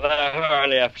one of the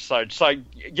early episodes. So,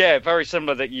 yeah, very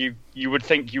similar, that you would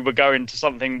think you were going to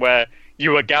something where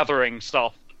you were gathering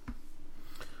stuff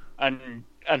and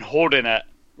hoarding it,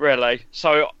 really.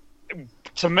 So,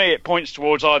 to me, it points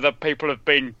towards either people have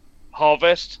been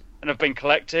harvested and have been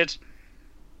collected.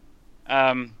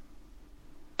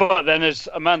 But then, as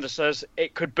Amanda says,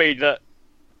 it could be that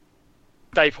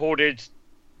they've hoarded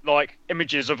like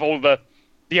images of all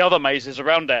the other mazes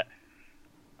around it.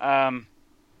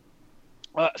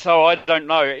 So I don't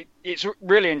know. It's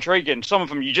really intriguing. Some of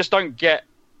them you just don't get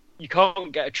you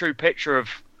can't get a true picture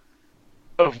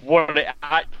of what it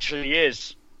actually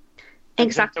is.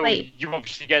 Exactly. You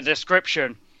obviously get a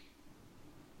description.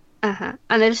 And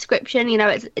the description,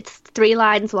 it's 3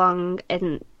 lines long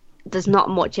and there's not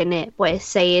much in it, but it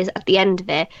says at the end of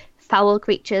it, foul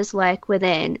creatures lurk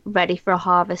within, ready for a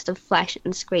harvest of flesh,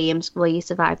 and screams, will you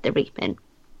survive the reaping?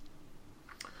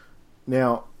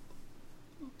 Now,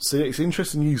 see, it's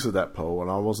interesting use of that, Paul,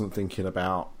 and I wasn't thinking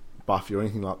about Buffy or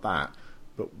anything like that,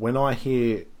 but when I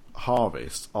hear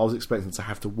harvest, I was expecting to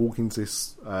have to walk into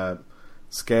this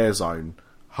scare zone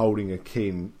holding a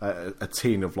tin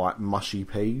of like mushy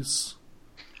peas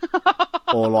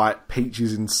or like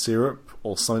peaches in syrup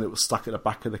or something that was stuck at the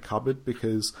back of the cupboard,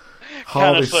 because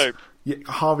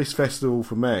Harvest Festival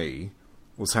for me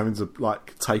was having to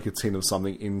like take a tin of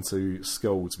something into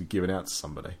school to be given out to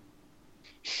somebody.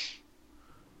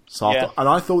 So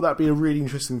I thought that'd be a really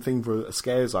interesting thing for a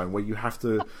scare zone where you have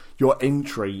to, your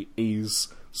entry is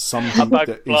something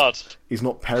that is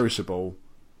not perishable.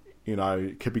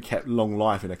 It could be kept long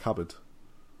life in a cupboard.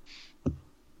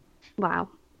 Wow.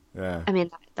 Yeah. I mean,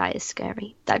 that is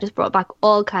scary. That just brought back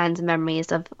all kinds of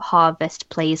memories of harvest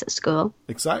plays at school.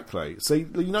 Exactly. See,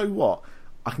 you know what?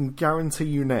 I can guarantee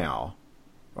you now,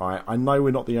 right? I know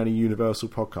we're not the only Universal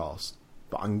podcast,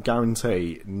 but I can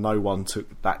guarantee no one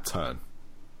took that turn.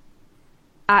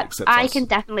 I can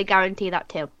definitely guarantee that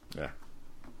too. Yeah.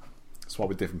 That's why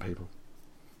we're different people.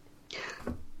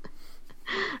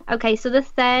 Okay, so the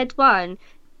third one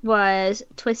was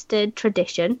Twisted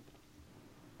Tradition.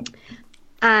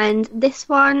 And this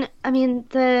one, I mean,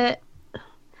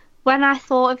 when I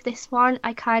thought of this one,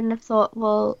 I kind of thought,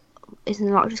 well, isn't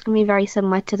it not just going to be very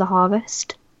similar to The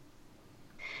Harvest?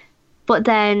 But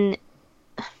then,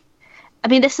 I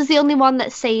mean, this is the only one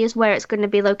that says where it's going to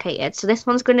be located. So this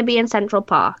one's going to be in Central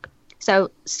Park.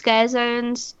 So scare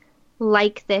zones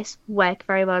like this work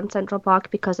very well in Central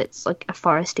Park because it's like a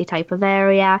foresty type of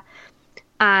area.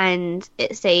 And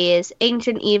it says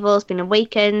ancient evil's been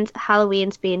awakened,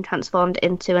 Halloween's being transformed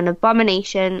into an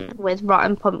abomination with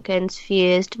rotten pumpkins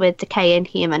fused with decaying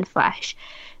human flesh.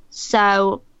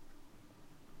 So,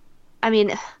 I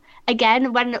mean,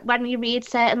 again, when you read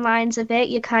certain lines of it,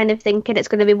 you're kind of thinking it's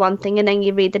going to be one thing, and then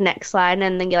you read the next line,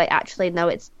 and then you're like, actually, no,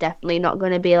 it's definitely not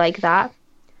going to be like that.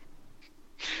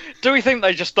 Do we think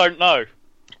they just don't know?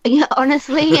 Yeah,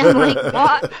 honestly, I'm like,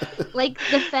 what? Like,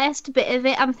 the first bit of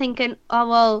it, I'm thinking, oh,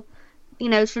 well,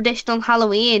 traditional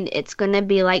Halloween, it's going to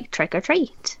be like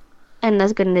trick-or-treat. And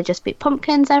there's going to just be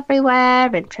pumpkins everywhere,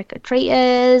 and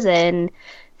trick-or-treaters, and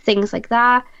things like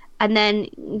that. And then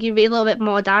you read a little bit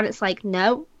more down, it's like,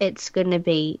 no, it's going to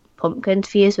be pumpkins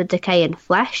fused with decaying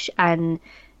flesh, and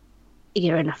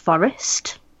you're in a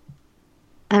forest.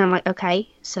 And I'm like, okay,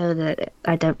 so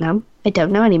I don't know. I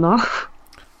don't know anymore.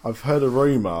 I've heard a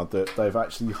rumour that they've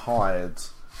actually hired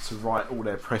to write all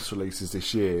their press releases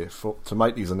this year to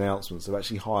make these announcements. They've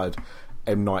actually hired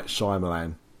M. Night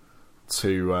Shyamalan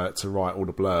to write all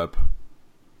the blurb.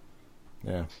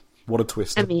 Yeah, what a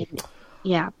twist! I mean,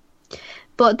 yeah,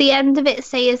 but the end of it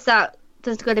says that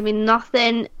there's going to be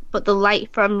nothing but the light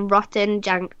from rotten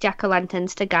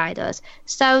jack-o'-lanterns to guide us.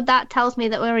 So that tells me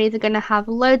that we're either going to have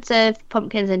loads of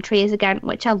pumpkins and trees again,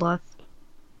 which I love,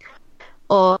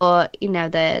 or,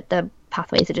 the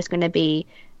pathways are just going to be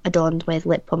adorned with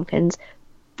lit pumpkins.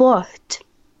 But,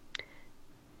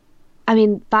 I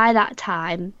mean, by that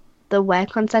time, the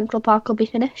work on Central Park will be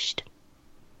finished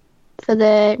for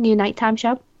the new nighttime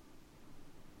show.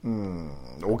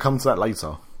 We'll come to that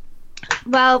later.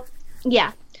 Well,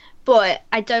 yeah. But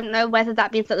I don't know whether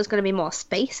that means that there's going to be more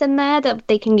space in there, that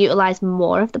they can utilise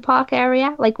more of the park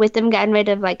area. Like, with them getting rid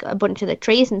of, like, a bunch of the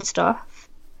trees and stuff,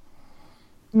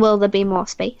 will there be more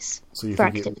space for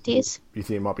activities? You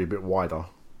think it might be a bit wider?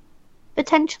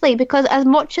 Potentially, because as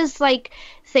much as, like,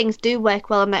 things do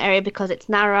work well in that area because it's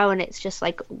narrow and it's just,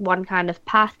 like, one kind of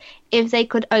path, if they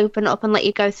could open up and let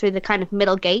you go through the kind of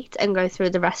middle gate and go through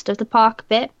the rest of the park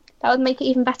bit, that would make it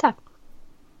even better.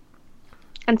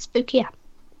 And spookier.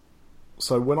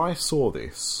 So when I saw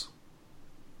this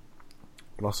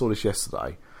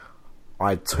yesterday, I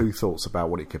had two thoughts about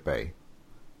what it could be.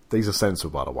 These are sensible,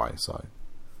 by the way, so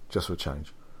just for a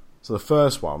change. So the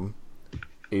first one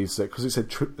is that, because it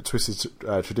said Twisted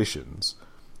Traditions,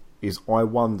 is I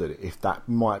wondered if that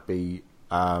might be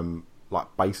like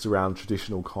based around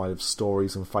traditional kind of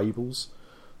stories and fables.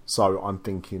 So I'm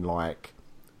thinking like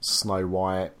Snow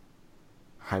White,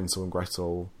 Hansel and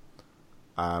Gretel,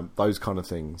 those kind of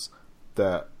things.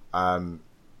 That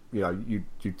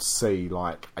you'd see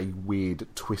like a weird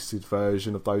twisted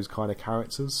version of those kind of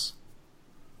characters.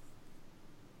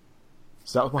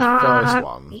 So that was my first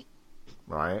one,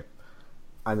 right?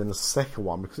 And then the second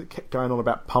one, because it kept going on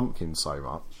about pumpkins so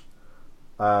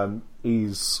much,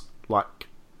 is like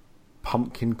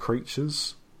pumpkin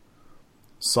creatures.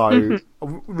 So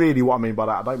really what I mean by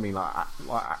that, I don't mean like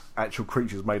actual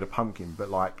creatures made of pumpkin, but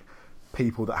like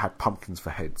people that had pumpkins for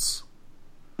heads.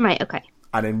 Right, okay.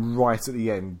 And then right at the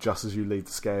end, just as you leave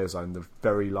the scare zone, the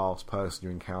very last person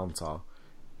you encounter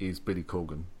is Billy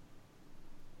Corgan.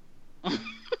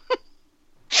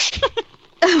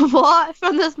 What?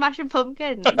 From the Smashing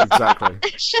Pumpkins? Exactly.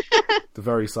 The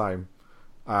very same.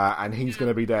 And he's going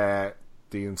to be there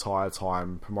the entire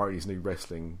time promoting his new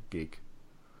wrestling gig.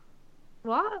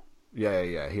 What?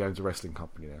 Yeah. He owns a wrestling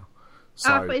company now.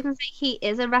 I thought you were going to say he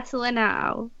is a wrestler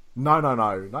now.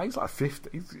 No. He's like 50.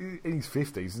 He's in his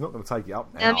 50s. He's not going to take it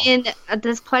up now. I mean,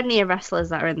 there's plenty of wrestlers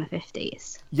that are in the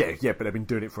 50s. Yeah, but they've been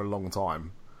doing it for a long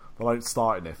time. They don't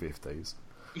start in their 50s.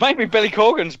 Maybe Billy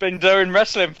Corgan's been doing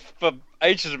wrestling for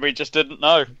ages and we just didn't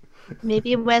know. Maybe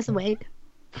he wears a wig.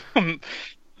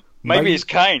 Maybe it's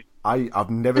Kane. I've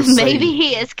never seen... Maybe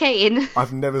he is Kane.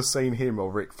 I've never seen him or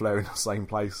Ric Flair in the same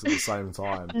place at the same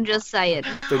time. I'm just saying.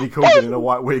 Billy Corgan in a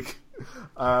white wig.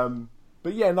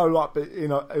 But yeah, no, like, but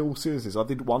in all seriousness, I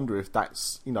did wonder if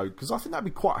that's, because I think that'd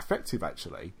be quite effective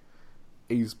actually.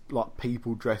 Is like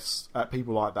people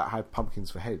like that had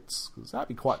pumpkins for heads, because that'd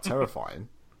be quite terrifying.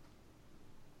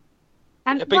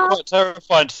 It'd be quite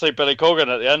terrifying to see Billy Corgan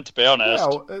at the end, to be honest.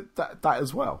 Well, that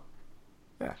as well.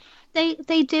 Yeah.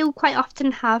 They do quite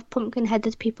often have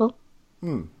pumpkin-headed people.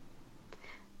 Hmm.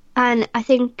 And I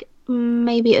think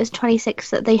maybe it was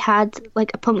 26 that they had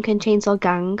like a pumpkin chainsaw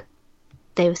gang.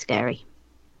 They were scary.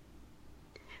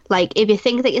 Like, if you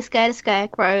think that you're scared of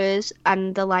scarecrows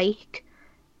and the like,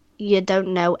 you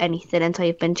don't know anything until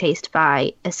you've been chased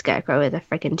by a scarecrow with a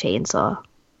freaking chainsaw.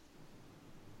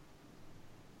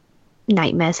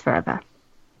 Nightmares forever.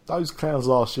 Those clowns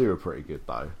last year were pretty good,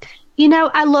 though.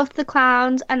 I loved the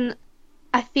clowns, and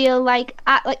I feel like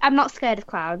I'm not scared of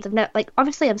clowns.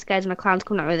 Obviously I'm scared of a clown's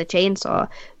coming out with a chainsaw,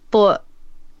 but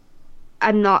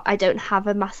I don't have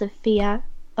a massive fear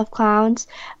of clowns.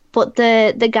 But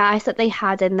the guys that they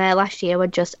had in there last year were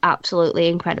just absolutely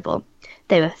incredible.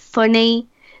 They were funny.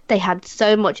 They had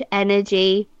so much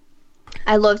energy.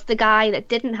 I loved the guy that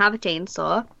didn't have a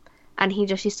chainsaw, and he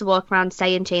just used to walk around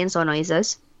saying chainsaw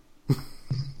noises.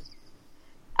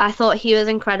 I thought he was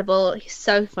incredible. He's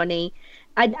so funny.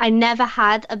 I never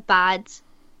had a bad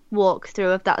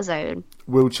walkthrough of that zone.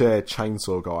 Wheelchair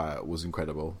chainsaw guy was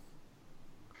incredible.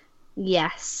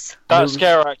 Yes. That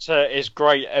scare actor is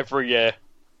great every year.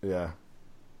 Yeah.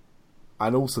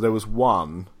 And also there was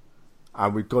one,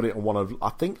 and we got it on one of... I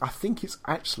think it's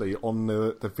actually on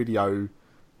the video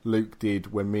Luke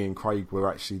did when me and Craig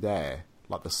were actually there,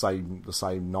 like the same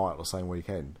night or the same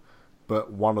weekend.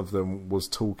 But one of them was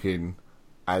talking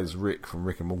as Rick from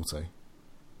Rick and Morty.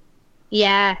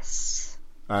 Yes.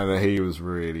 And he was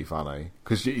really funny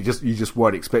because you just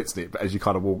weren't expecting it, but as you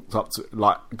kind of walked up to,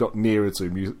 like, got nearer to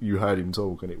him, you heard him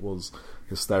talk, and it was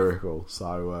hysterical.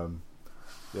 So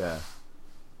yeah,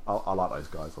 I like those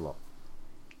guys a lot.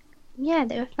 Yeah,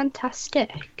 they were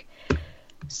fantastic.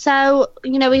 So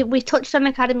we touched on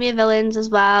Academy of Villains as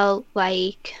well.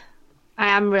 Like,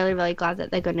 I am really, really glad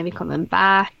that they're going to be coming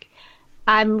back.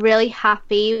 I'm really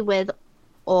happy with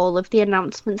all of the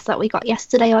announcements that we got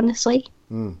yesterday, honestly.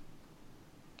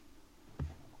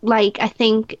 Like, I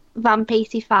think Vamp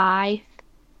 85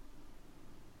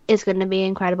 is going to be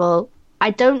incredible. I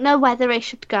don't know whether it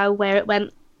should go where it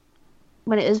went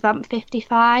when it was Vamp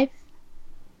 55.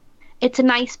 It's a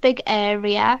nice big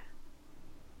area,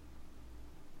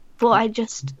 but I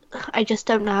just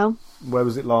don't know. Where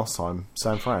was it last time?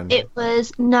 San Fran? It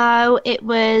was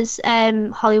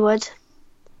Hollywood.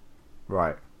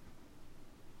 Right.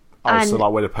 Oh, so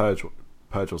like where the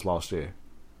Purge was last year?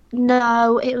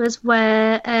 No, it was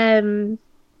where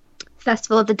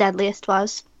Festival of the Deadliest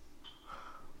was.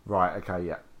 Right, okay,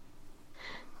 yeah.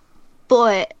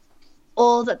 But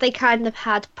all that they kind of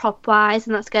had prop-wise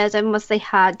in that scare zone was they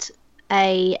had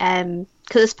a...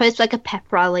 because it's supposed to be like a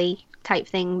pep rally type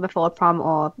thing before prom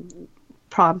or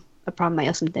a prom night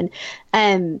or something.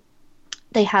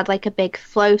 They had like a big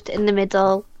float in the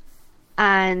middle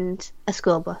and a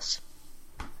school bus.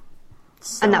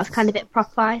 And that was kind of it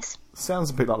prop-wise. Sounds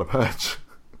a bit like the Purge.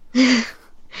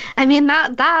 I mean,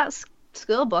 that's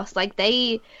school bus. Like,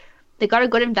 they got a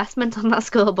good investment on that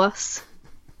school bus.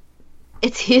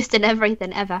 It's used in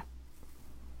everything ever.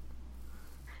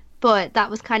 But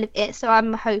that was kind of it. So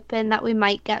I'm hoping that we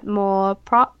might get more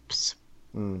props.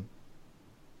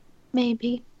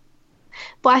 Maybe.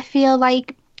 But I feel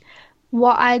like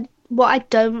what I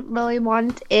don't really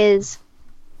want is,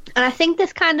 and I think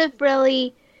this kind of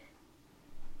really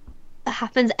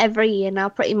happens every year now,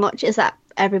 pretty much, is that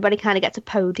everybody kind of gets a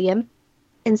podium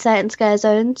in certain scare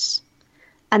zones,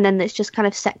 and then there's just kind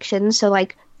of sections. So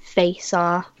like Face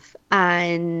Off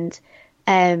and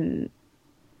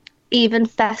even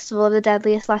Festival of the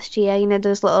Deadliest last year. You know,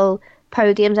 those little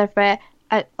podiums everywhere.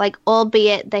 Like,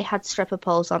 albeit they had stripper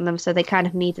poles on them, so they kind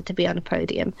of needed to be on a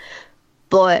podium.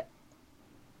 But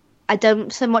I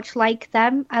don't so much like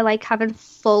them. I like having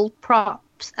full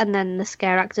props and then the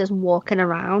scare actors walking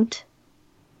around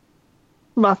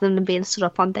rather than them being stood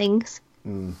up on things.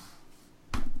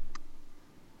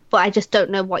 But I just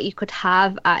don't know what you could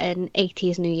have at an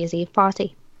 80s New Year's Eve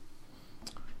party.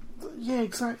 Yeah,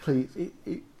 exactly.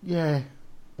 Yeah.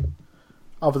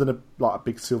 Other than a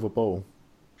big silver ball.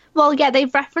 Well, yeah,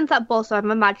 they've referenced that ball, so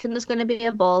I'm imagining there's going to be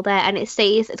a ball there, and it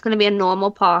says it's going to be a normal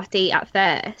party at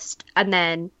first, and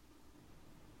then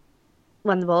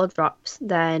when the ball drops,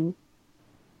 then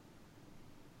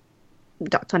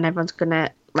that's when everyone's going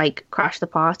to, like, crash the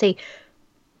party.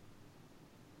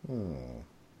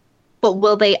 But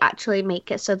will they actually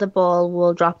make it so the ball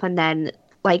will drop and then,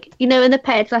 like, you know, in the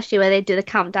Purge last year where they do the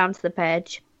countdown to the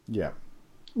Purge? Yeah.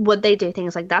 Would they do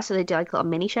things like that? So they do, like, little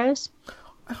mini-shows?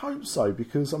 I hope so,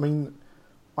 because I mean,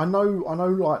 I know,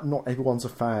 like not everyone's a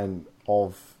fan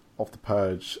of the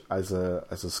Purge as a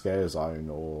scare zone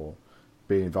or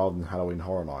being involved in Halloween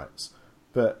Horror Nights,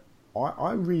 but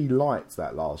I really liked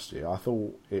that last year. I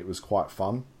thought it was quite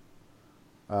fun.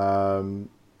 Now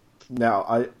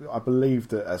I believe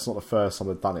that that's not the first time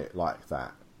they've done it like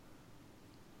that.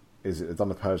 Is it? They've done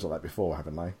the Purge like that before,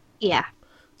 haven't they? Yeah.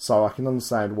 So I can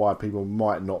understand why people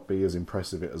might not be as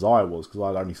impressed with it as I was, because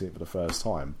I'd only seen it for the first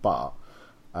time. But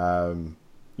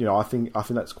you know, I think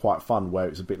that's quite fun, where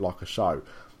it's a bit like a show.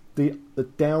 The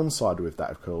downside with that,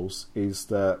 of course, is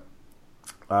that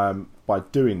by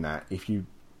doing that, if you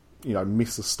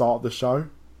miss the start of the show,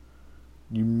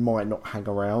 you might not hang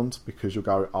around because you'll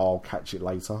go, oh, I'll catch it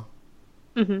later.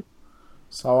 Mm-hmm.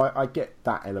 So I get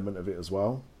that element of it as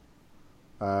well.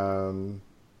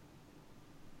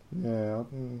 Yeah,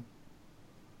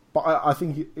 but I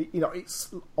think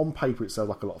it's on paper it sounds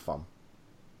like a lot of fun.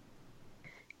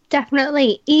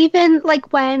 Definitely. Even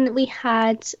like when we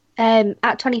had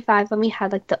at 25, when we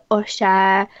had like the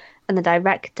usher and the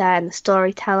director and the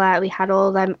storyteller, we had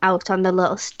all them out on the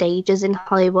little stages in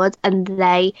Hollywood, and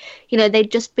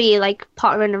they'd just be like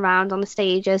pottering around on the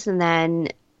stages, and then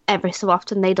every so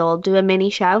often they'd all do a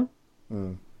mini show.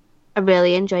 I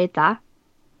really enjoyed that.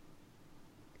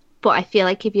 But I feel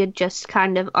like if you're just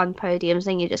kind of on podiums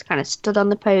and you just kind of stood on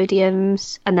the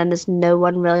podiums and then there's no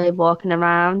one really walking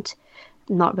around,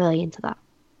 I'm not really into that.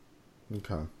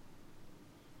 Okay.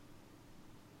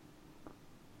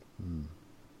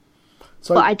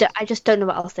 So, but I just don't know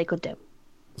what else they could do.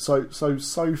 So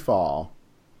far,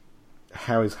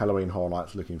 how is Halloween Horror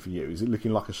Nights looking for you? Is it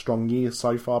looking like a strong year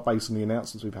so far based on the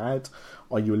announcements we've had?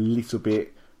 Are you a little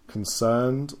bit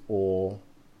concerned, or...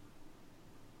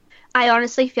 I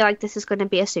honestly feel like this is going to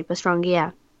be a super strong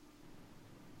year.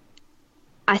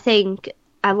 I think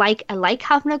I like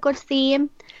having a good theme.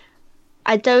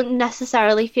 I don't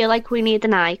necessarily feel like we need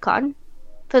an icon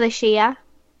for this year.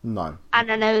 No.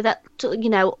 And I know that,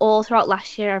 all throughout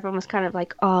last year, everyone was kind of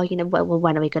like, oh, well,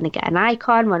 when are we going to get an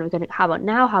icon? When are we going to, how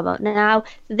about now?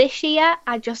 This year,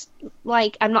 I'm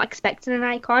not expecting an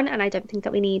icon, and I don't think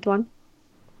that we need one.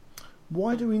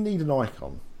 Why do we need an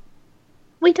icon?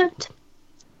 We don't.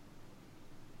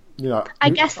 I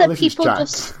guess that people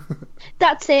just...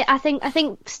 That's it. I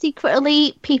think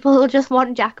secretly people just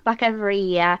want Jack back every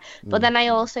year. But then I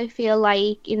also feel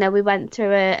like, we went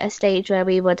through a stage where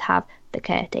we would have the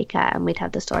caretaker and we'd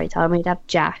have the storyteller and we'd have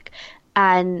Jack.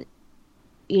 And,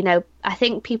 I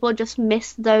think people just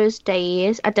miss those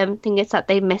days. I don't think it's that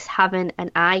they miss having an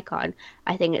icon.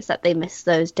 I think it's that they miss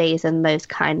those days and those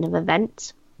kind of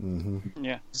events. Mm-hmm.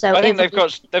 Yeah. So I think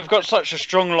they've got such a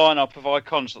strong lineup of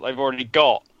icons that they've already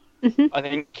got. Mm-hmm. I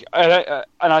think, and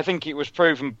I think it was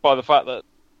proven by the fact that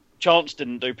Chance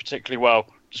didn't do particularly well,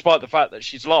 despite the fact that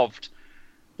she's loved.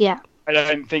 Yeah. I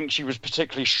don't think she was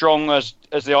particularly strong as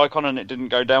the icon, and it didn't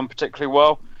go down particularly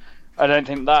well. I don't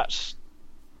think that's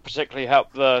particularly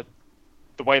helped the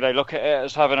way they look at it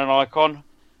as having an icon.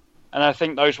 And I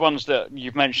think those ones that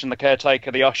you've mentioned, the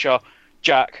caretaker, the usher,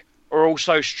 Jack, are all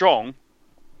so strong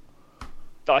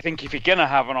that I think if you're going to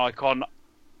have an icon,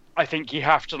 I think you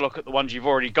have to look at the ones you've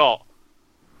already got.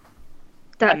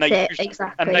 Exactly.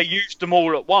 And they used them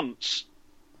all at once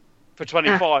for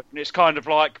 25, and it's kind of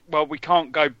like, well, we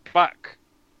can't go back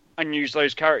and use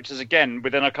those characters again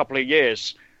within a couple of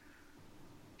years.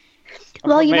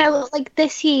 Well,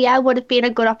 this year would have been a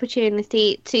good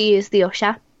opportunity to use the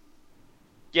usher.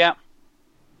 Yeah.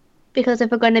 Because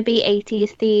if we're going to be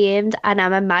 80s themed, and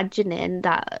I'm imagining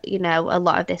that, you know, a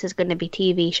lot of this is going to be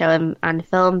TV show and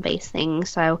film based things.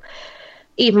 So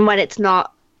even when it's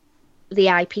not the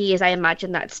IPs, I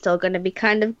imagine that's still going to be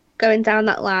kind of going down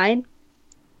that line.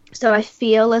 So I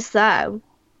feel as though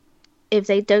if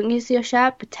they don't use the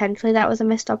Usher, potentially that was a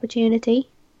missed opportunity.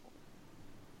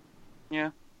 Yeah.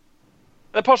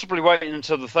 They're possibly waiting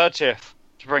until the 30th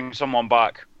to bring someone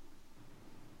back.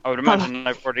 I would imagine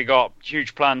they've already got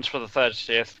huge plans for the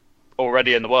 30th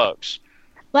already in the works.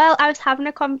 Well, I was having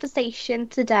a conversation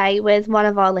today with one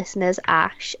of our listeners,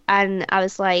 Ash, and I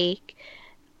was like,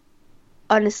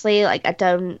 honestly, like I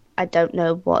don't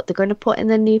know what they're going to put in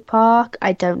the new park.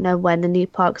 I don't know when the new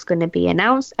park's going to be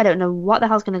announced. I don't know what the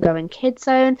hell's going to go in Kids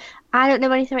Zone. I don't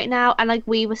know anything right now. And like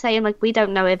we were saying, like we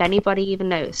don't know if anybody even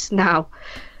knows now.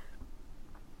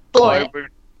 But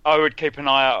I would keep an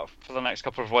eye out for the next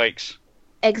couple of weeks.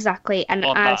 Exactly, and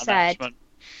I said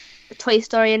Toy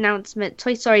Story announcement,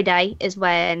 Toy Story Day is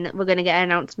when we're going to get an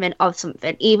announcement of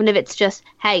something, even if it's just,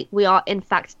 hey, we are in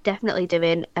fact definitely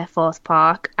doing a fourth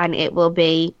park and it will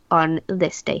be on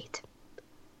this date.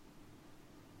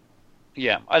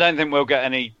 Yeah, I don't think we'll get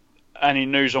any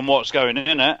news on what's going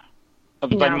in it.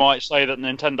 They might say that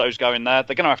Nintendo's going there.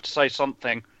 They're going to have to say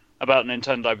something about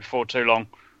Nintendo before too long.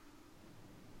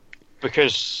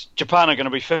 Because Japan are going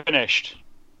to be finished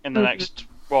in the next,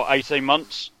 18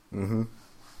 months? Mm-hmm.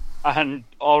 And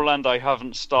Orlando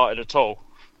haven't started at all.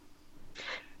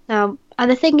 And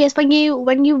the thing is, when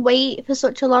you wait for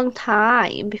such a long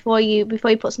time before you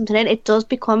put something in, it does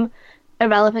become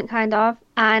irrelevant, kind of.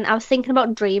 And I was thinking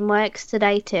about DreamWorks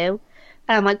today too,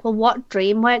 and I'm like, well, what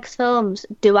DreamWorks films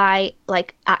do I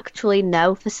like actually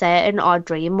know for certain are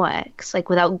DreamWorks, like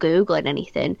without googling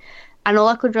anything? And all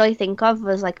I could really think of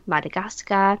was like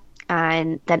Madagascar,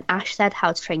 and then Ash said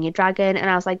How to Train Your Dragon, and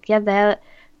I was like, yeah, they're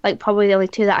like probably the only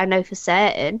two that I know for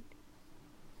certain.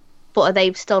 But are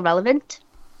they still relevant?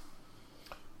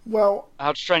 Well,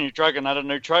 How to Train Your Dragon had a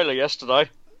new trailer yesterday.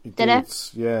 Did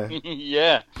it? Yeah.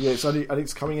 Yeah. Yeah,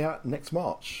 it's coming out next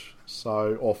March,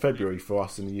 or February for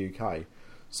us in the UK.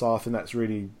 So I think that's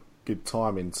really good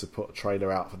timing to put a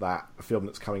trailer out for that, a film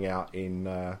that's coming out in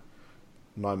 9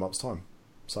 months' time.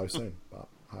 So soon, but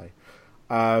hey.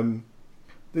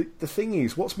 The thing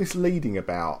is, what's misleading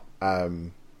about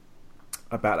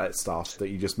that stuff that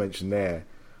you just mentioned there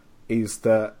is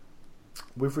that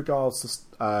with regards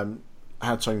to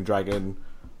How to Train Your Dragon,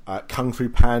 Kung Fu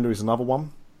Panda is another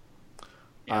one.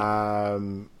 Yeah.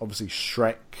 Obviously,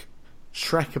 Shrek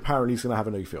apparently is going to have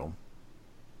a new film.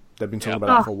 They've been talking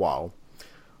about that for a while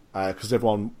because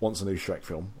everyone wants a new Shrek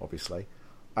film, obviously.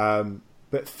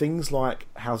 But things like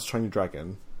How to Train Your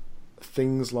Dragon,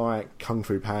 things like Kung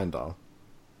Fu Panda,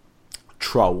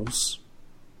 Trolls,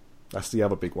 that's the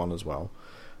other big one as well,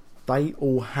 they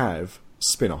all have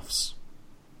spin-offs.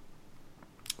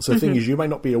 So the thing is, you may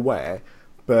not be aware,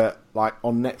 but like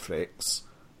on Netflix,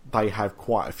 they have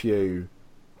quite a few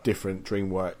different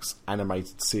DreamWorks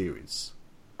animated series.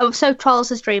 Oh, so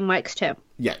Trolls is DreamWorks too?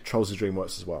 Yeah, Trolls is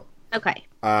DreamWorks as well. Okay.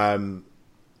 I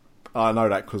know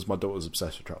that because my daughter's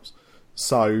obsessed with Trolls.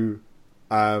 So,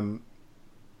 all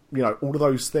of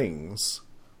those things.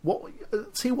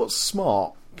 See what's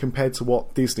smart compared to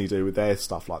what Disney do with their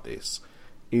stuff like this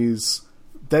is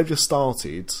they've just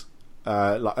started,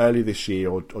 like early this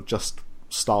year or just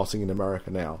starting in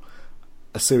America now,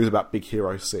 a series about Big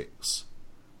Hero 6,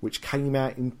 which came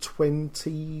out in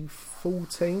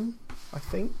 2014, I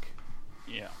think.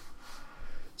 Yeah.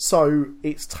 So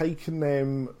it's taken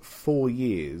them 4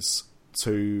 years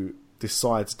to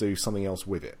decide to do something else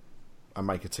with it and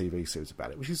make a TV series about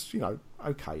it, which is,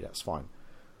 okay, that's fine.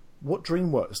 What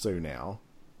DreamWorks do now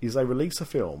is they release a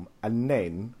film and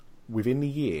then, within the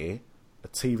year, a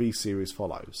TV series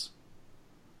follows.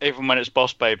 Even when it's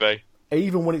Boss Baby.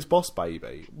 Even when it's Boss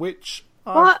Baby, which...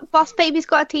 What? Boss Baby's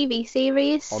got a TV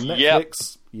series? On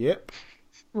Netflix, yep.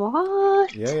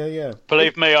 What? Yeah.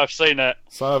 Believe me, I've seen it.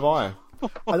 So have I.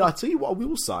 And I tell you what I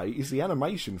will say is the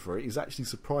animation for it is actually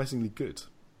surprisingly good.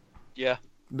 Yeah.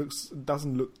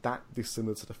 Doesn't look that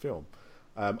dissimilar to the film.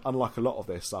 Unlike a lot of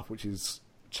their stuff, which is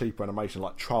cheaper animation,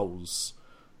 like Trolls.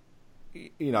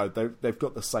 They've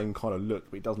got the same kind of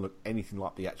look, but it doesn't look anything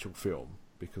like the actual film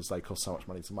because they cost so much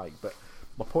money to make. But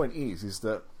my point is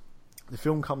that the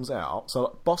film comes out.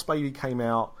 So Boss Baby came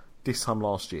out this time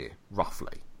last year,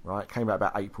 roughly. Right, came out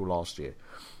about April last year,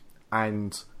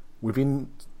 and within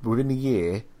the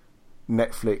year,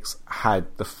 Netflix had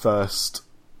the first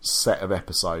set of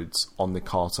episodes on the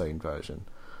cartoon version.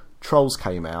 Trolls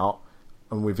came out,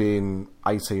 and within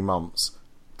 18 months,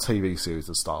 TV series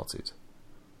had started.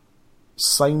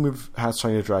 Same with How to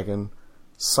Train Your Dragon.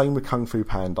 Same with Kung Fu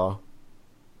Panda.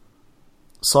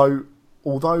 So,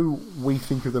 although we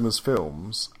think of them as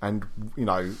films, and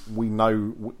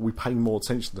we pay more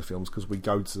attention to films because we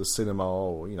go to the cinema,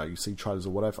 or you see trailers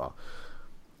or whatever.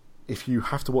 If you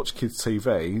have to watch kids'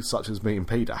 TV, such as me and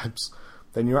PDabs,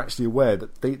 then you're actually aware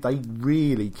that they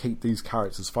really keep these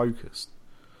characters focused.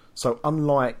 So,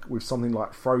 unlike with something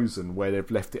like Frozen, where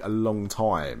they've left it a long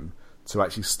time to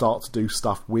actually start to do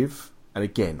stuff with, and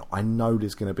again, I know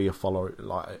there's going to be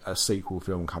a sequel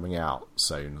film coming out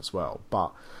soon as well,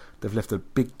 but they've left a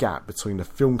big gap between the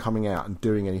film coming out and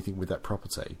doing anything with that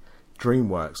property.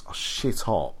 DreamWorks are shit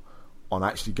hot on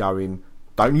actually going,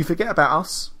 don't you forget about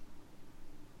us,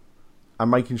 and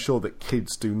making sure that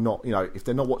kids do not, if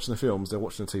they're not watching the films, they're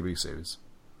watching the TV series.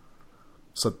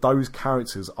 So those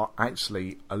characters are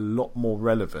actually a lot more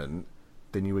relevant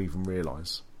than you even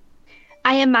realise.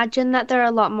 I imagine that they're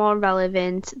a lot more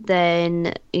relevant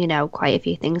than, quite a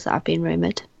few things that have been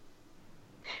rumoured.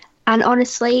 And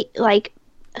honestly, I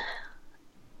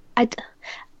don't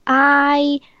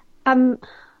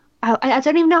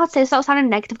even know how to say this without sounding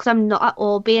negative, because I'm not at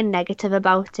all being negative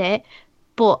about it,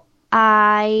 but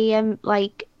I am,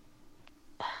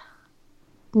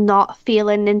 not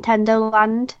feeling Nintendo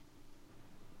Land.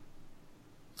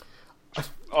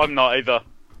 I'm not either.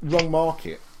 Wrong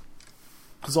market.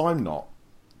 Because I'm not.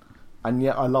 And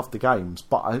yet I love the games.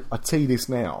 But I tell you this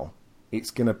now,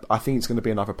 I think it's gonna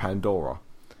be another Pandora.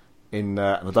 And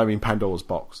I don't mean Pandora's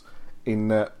box. In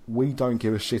that we don't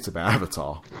give a shit about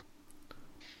Avatar.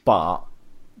 But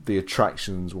the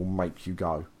attractions will make you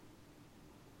go.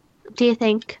 Do you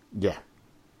think? Yeah.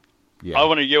 I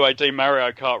want a UAD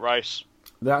Mario Kart race.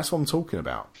 That's what I'm talking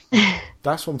about.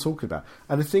 That's what I'm talking about.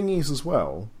 And the thing is as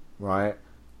well, right?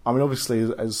 I mean, obviously,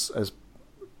 as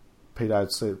Peter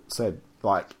had said,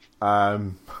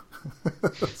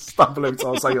 stumble every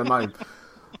time I say your name.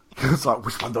 It's like,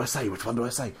 which one do I say? Which one do I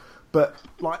say? But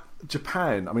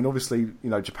Japan, I mean, obviously,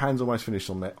 Japan's almost finished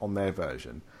on their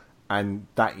version, and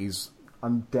that is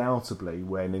undoubtedly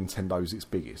where Nintendo's its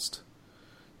biggest.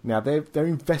 Now they're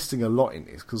investing a lot in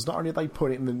this, because not only are they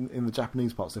putting it in the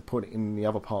Japanese parts, they're putting it in the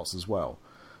other parts as well.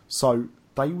 So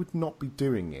they would not be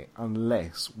doing it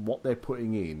unless what they're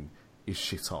putting in is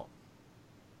shit hot.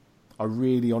 I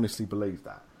really honestly believe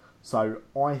that. So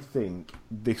I think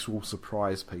this will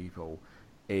surprise people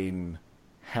in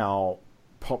how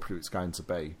popular it's going to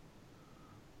be.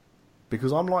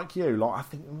 Because I'm like you, I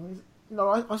think,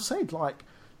 I said,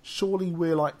 surely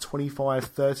we're 25,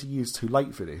 30 years too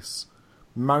late for this.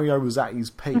 Mario was at his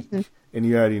peak in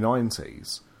the early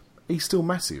 90s. He's still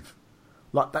massive.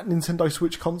 That Nintendo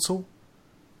Switch console,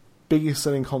 biggest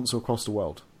selling console across the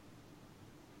world.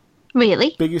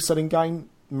 Really? Biggest selling game,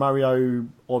 Mario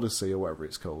Odyssey or whatever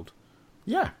it's called.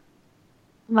 Yeah.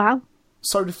 Wow.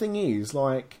 So the thing is,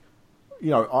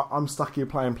 I'm stuck here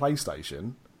playing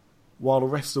PlayStation while the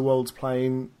rest of the world's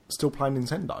still playing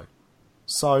Nintendo.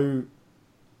 So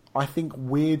I think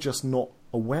we're just not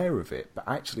aware of it, but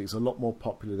actually it's a lot more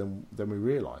popular than we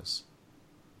realise.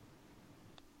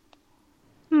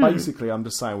 Basically, I'm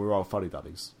just saying we're all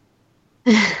fuddy-duddies.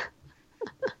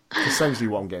 Essentially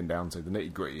what I'm getting down to, the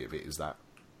nitty-gritty of it is that.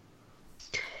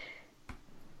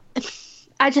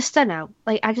 I just don't know.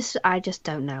 I just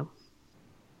don't know.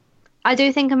 I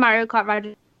do think a Mario Kart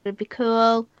ride would be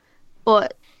cool,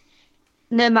 but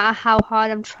no matter how hard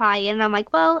I'm trying, I'm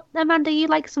like, well, Amanda, you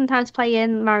sometimes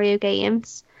playing Mario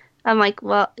games. I'm like,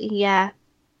 well, yeah,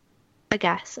 I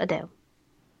guess I do.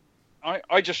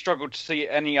 I just struggle to see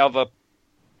any other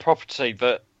property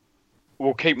that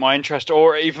will keep my interest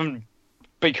or even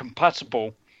be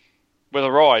compatible with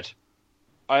a ride.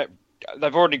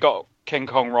 They've already got King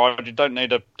Kong ride. You don't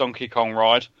need a Donkey Kong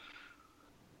ride.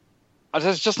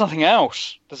 There's just nothing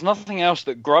else. There's nothing else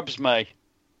that grabs me.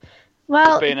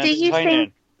 Well, do you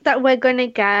think that we're going to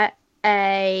get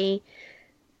a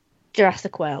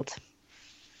Jurassic World?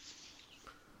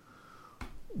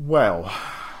 Well,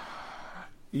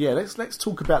 yeah, let's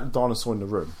talk about the dinosaur in the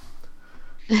room.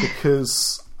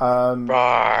 Because down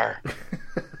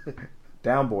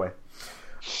boy.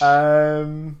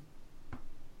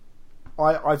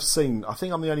 I've seen, I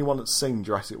think I'm the only one that's seen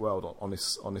Jurassic World on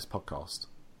this podcast.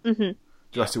 Mm-hmm.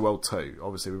 Jurassic World 2.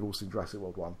 Obviously we've all seen Jurassic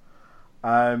World 1.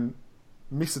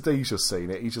 Mr. D's just seen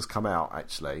it. He's just come out,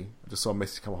 actually. I just saw a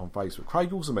message come up on Facebook.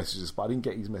 Craig also messaged us, but I didn't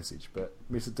get his message. But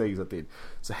Mr. D's I did.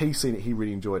 So he's seen it. He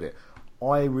really enjoyed it.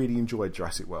 I really enjoyed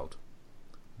Jurassic World.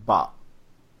 But,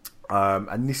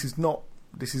 and this is not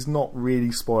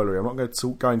really spoilery. I'm not going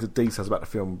to go into details about the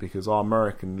film because our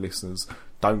American listeners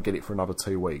don't get it for another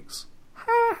 2 weeks.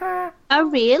 Oh,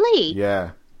 really?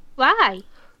 Yeah. Why?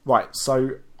 Right,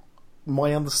 so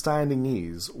my understanding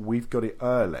is we've got it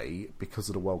early because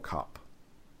of the World Cup.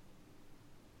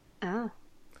 Oh.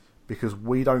 Because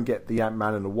we don't get the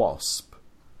Ant-Man and the Wasp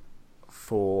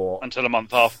until a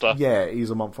month after. Yeah, it is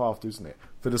a month after, isn't it?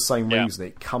 For the same reason,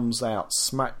 it comes out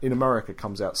in America.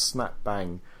 Comes out slap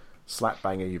bang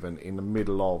even in the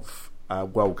middle of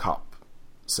World Cup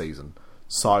season.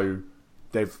 So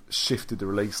they've shifted the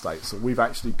release date. So we've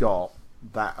actually got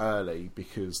that early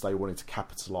because they wanted to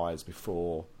capitalise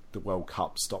before the World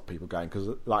Cup stopped people going. Because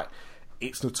like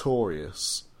it's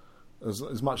notorious.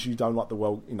 As much as you don't like the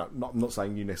world, you know, I'm not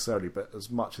saying you necessarily, but as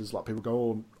much as like people go,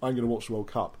 "Oh, I'm going to watch the World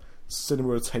Cup,"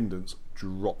 cinema attendance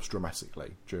drops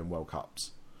dramatically during World Cups.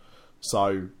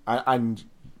 So, and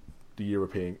the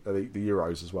European, the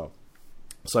Euros as well.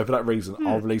 So for that reason,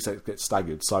 our release date gets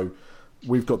staggered. So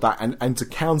we've got that, and to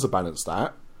counterbalance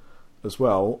that as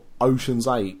well, Ocean's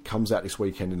 8 comes out this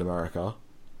weekend in America.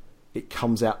 It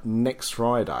comes out next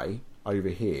Friday over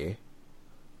here.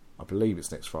 I believe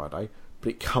it's next Friday. But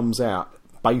it comes out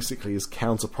basically as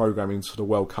counter-programming to the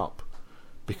World Cup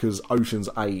because Ocean's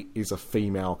 8 is a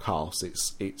female cast.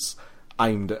 It's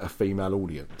aimed at a female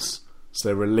audience. So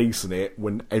they're releasing it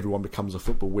when everyone becomes a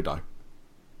football widow.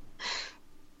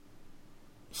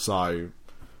 So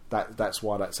that's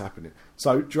why that's happening.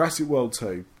 So Jurassic World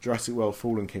 2, Jurassic World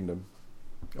Fallen Kingdom,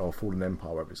 or Fallen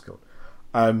Empire, whatever it's called,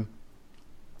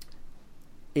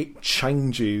 it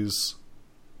changes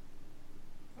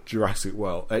Jurassic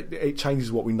World. It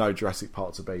changes what we know Jurassic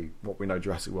Park to be, what we know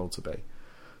Jurassic World to be.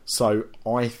 So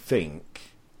I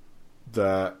think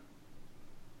that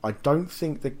I don't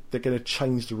think they're going to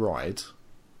change the ride,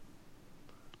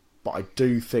 but I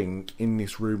do think in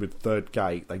this rumoured third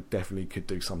gate they definitely could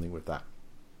do something with that.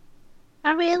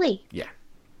 Oh, really? Yeah.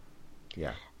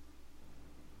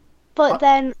 But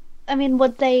then, I mean,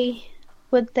 would they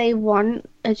want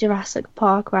a Jurassic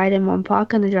Park ride in one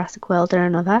park and a Jurassic World in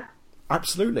another?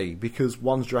 Absolutely, because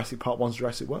one's Jurassic Park, one's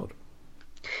Jurassic World.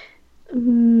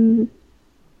 Mm.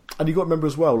 And you've got to remember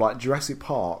as well, like Jurassic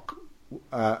Park.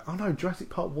 Jurassic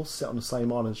Park was set on the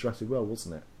same island as Jurassic World,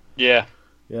 wasn't it? Yeah.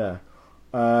 Yeah.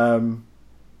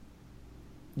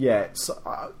 So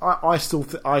I still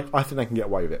I think they can get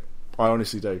away with it. I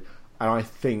honestly do, and I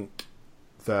think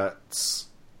that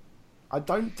I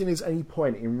don't think there's any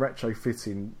point in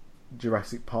retrofitting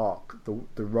Jurassic Park,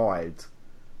 the ride,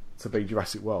 to be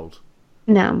Jurassic World.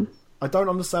 No. I don't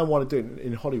understand why they're doing it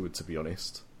in Hollywood, to be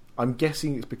honest. I'm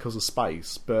guessing it's because of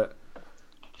space, but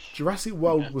Jurassic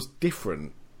World was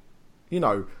different. You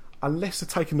know, unless they're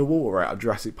taking the water out of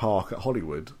Jurassic Park at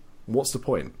Hollywood, what's the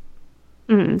point?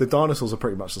 Mm. The dinosaurs are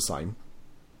pretty much the same.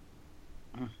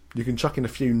 You can chuck in a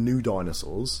few new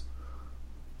dinosaurs,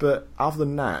 but other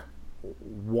than that,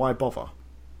 why bother?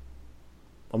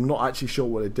 I'm not actually sure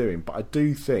what they're doing, but I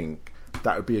do think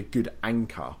that would be a good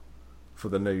anchor for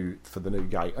the new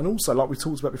gate. And also, like we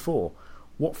talked about before,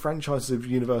 what franchises have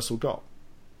Universal got?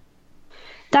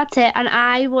 That's it, and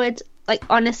I would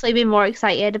honestly be more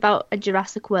excited about a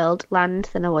Jurassic World land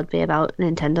than I would be about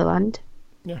Nintendo Land.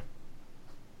 Yeah.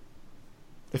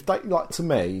 If they to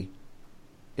me,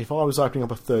 if I was opening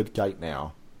up a third gate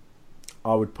now,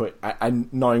 I would put,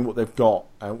 and knowing what they've got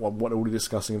and what they're already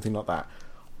discussing and things like that,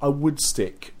 I would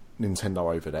stick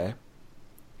Nintendo over there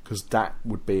because that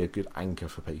would be a good anchor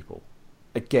for people.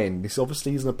 Again, this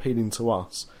obviously isn't appealing to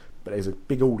us, but there's a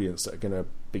big audience that are going to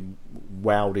be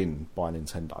wowed in by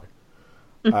Nintendo.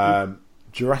 Mm-hmm.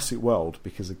 Jurassic World,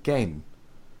 because again,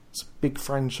 it's a big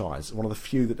franchise, one of the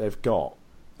few that they've got,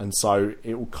 and so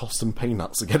it will cost them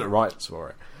peanuts to get the rights for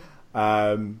it.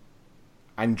 And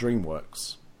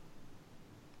DreamWorks,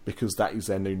 because that is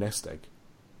their new nest egg.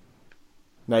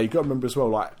 Now you've got to remember as well,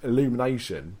 like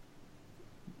Illumination,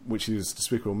 which is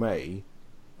Despicable Me,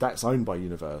 that's owned by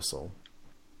Universal,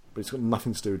 but it's got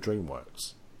nothing to do with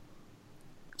DreamWorks.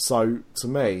 So to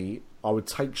me, I would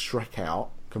take Shrek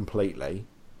out completely.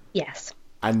 Yes.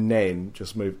 And then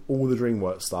just move all the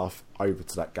DreamWorks stuff over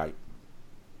to that gate.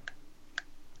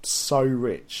 So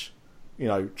rich. You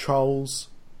know, Trolls,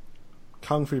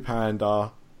 Kung Fu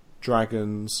Panda,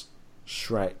 Dragons,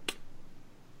 Shrek.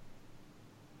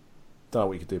 Don't know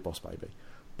what you could do, Boss Baby.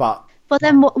 But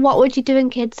then what would you do in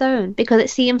Kids Zone? Because it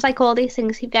seems like all these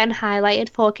things keep getting highlighted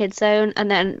for Kids Zone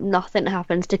and then nothing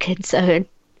happens to Kids Zone.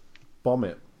 Bomb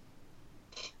it.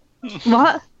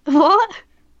 What?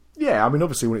 Yeah, I mean,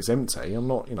 obviously when it's empty, I'm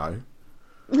not,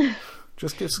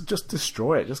 just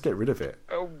destroy it. Just get rid of it.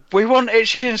 We want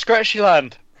Itchy and Scratchy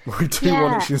Land. We do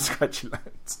want Itchy and Scratchy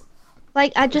Land.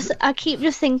 I keep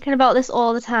just thinking about this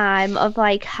all the time of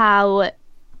how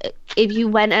if you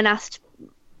went and asked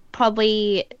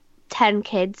probably 10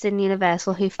 kids in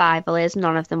Universal who Fievel is,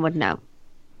 none of them would know.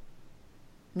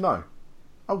 No.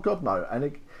 Oh God, no. And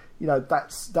it,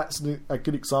 that's a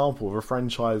good example of a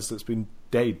franchise that's been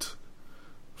dead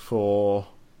for.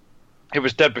 It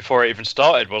was dead before it even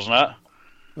started, wasn't it?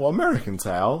 Well, American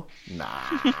Tail?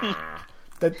 Nah.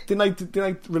 Didn't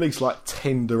they release like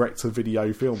 10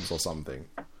 direct-to-video films or something?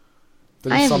 They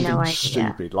did I have something no idea.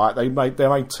 stupid. Like they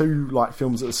made 2 like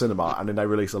films at the cinema, and then they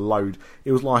released a load.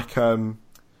 It was like I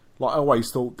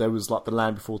always thought there was like The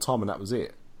Land Before Time, and that was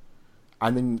it.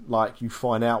 And then like you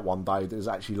find out one day there's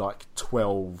actually like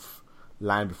 12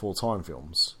 Land Before Time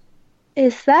films.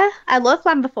 Is there? I love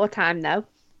Land Before Time, though.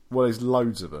 Well, there's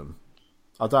loads of them.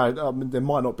 I mean, there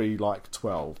might not be like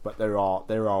 12, but there are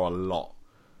a lot.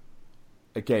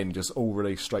 Again, just all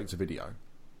released straight to video.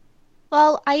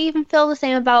 Well, I even feel the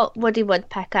same about Woody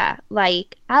Woodpecker.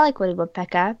 Like, I like Woody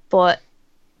Woodpecker, but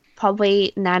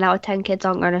probably 9 out of 10 kids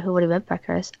aren't going to know who Woody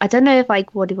Woodpecker is. I don't know if,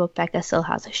 like, Woody Woodpecker still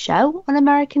has a show on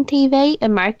American TV.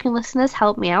 American listeners,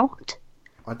 help me out.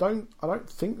 I don't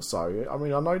think so. I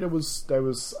mean, I know there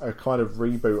was a kind of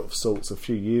reboot of sorts a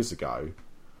few years ago,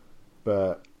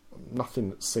 but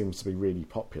nothing that seems to be really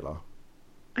popular.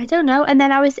 I don't know. And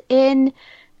then I was in...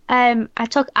 I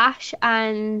took Ash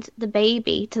and the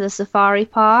baby to the safari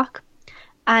park,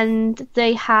 and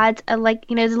they had the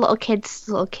little kids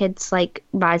like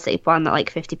rides that you put on that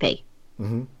like 50p.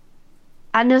 Mm-hmm.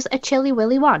 And there was a Chilly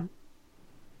Willy one,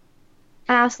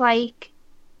 and I was like,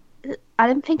 I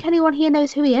don't think anyone here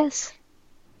knows who he is.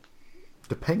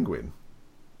 The penguin.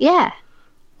 Yeah.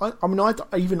 I mean,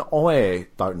 even I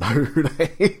don't know who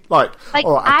they is. Like Like,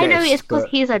 all right, I know it's because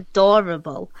he's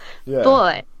adorable. Yeah.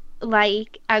 But,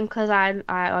 like, and because I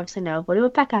obviously know Woody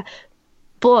Woodpecker,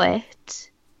 but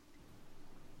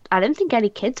I don't think any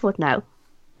kids would know.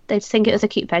 They'd think it was a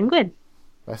cute penguin.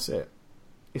 That's it.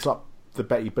 It's like the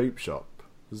Betty Boop shop.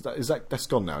 Is that that's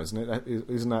gone now, isn't it?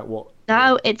 Isn't that what?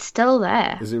 No, it's still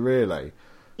there. Is it really?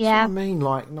 Yeah. That's what I mean,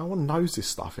 like, no one knows this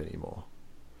stuff anymore.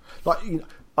 Like,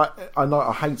 I know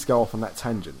I hate to go off on that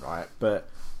tangent, right? But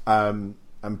and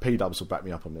P-Dubs will back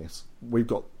me up on this. We've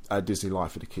got Disney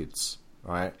Life for the kids,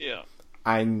 right? Yeah.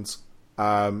 And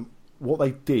what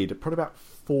they did probably about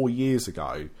 4 years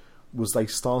ago was they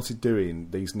started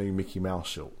doing these new Mickey Mouse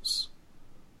shorts.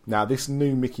 Now, this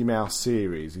new Mickey Mouse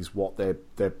series is what they're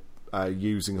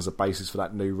using as a basis for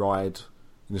that new ride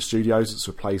in the studios. It's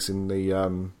replacing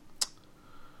the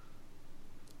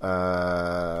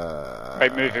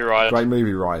Great Movie Ride. Great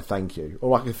Movie Ride, thank you.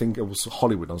 All I could think of was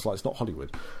Hollywood. I was like, it's not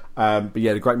Hollywood. But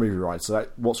yeah, the Great Movie Ride. So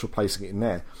what's replacing it in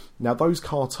there? Now, those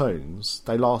cartoons,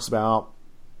 they last about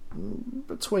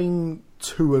between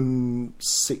 2 and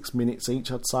 6 minutes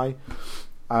each, I'd say.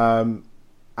 And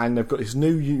they've got this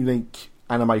new unique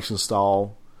animation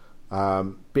style,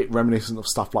 bit reminiscent of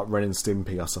stuff like Ren and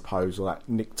Stimpy, I suppose, or that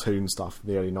Nicktoon stuff from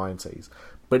the early 90s.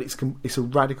 But it's a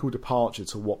radical departure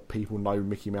to what people know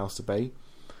Mickey Mouse to be.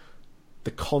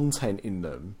 The content in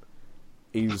them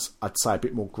is, I'd say, a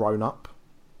bit more grown up.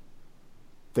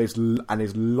 There's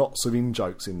lots of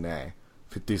in-jokes in there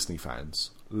for Disney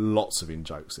fans. Lots of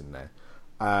in-jokes in there.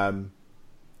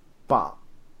 But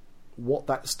what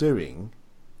that's doing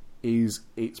is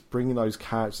it's bringing those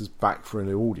characters back for a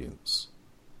new audience.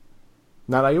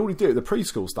 Now, they already do it, the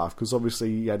preschool stuff, because obviously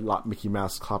you had like Mickey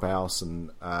Mouse Clubhouse and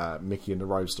Mickey and the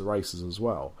Roads to Races as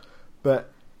well.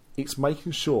 But it's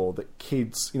making sure that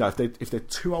kids, if they're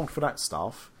too old for that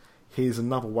stuff, here's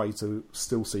another way to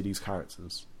still see these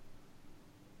characters.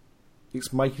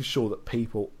 It's making sure that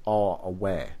people are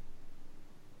aware.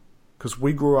 Because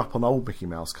we grew up on old Mickey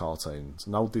Mouse cartoons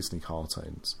and old Disney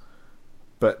cartoons.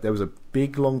 But there was a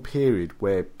big, long period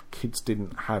where kids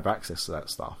didn't have access to that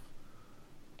stuff.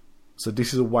 So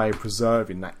this is a way of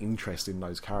preserving that interest in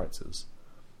those characters.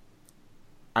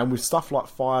 And with stuff like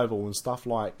Fireball and stuff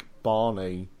like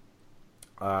Barney,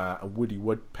 and Woody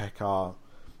Woodpecker,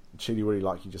 and Chilly Willy,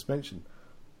 like you just mentioned,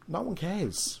 no one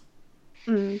cares.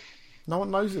 No one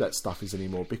knows who that stuff is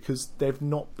anymore because they've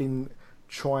not been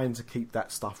trying to keep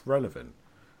that stuff relevant.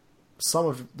 Some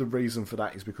of the reason for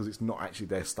that is because it's not actually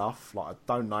their stuff. Like, I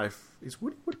don't know if... Is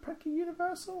Woody Woodpecker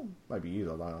Universal? Maybe he is,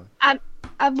 I don't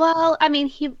know. Well, I mean,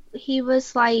 he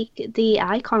was like the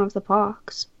icon of the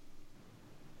parks.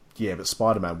 Yeah, but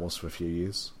Spider-Man was for a few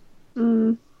years.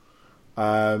 Mm.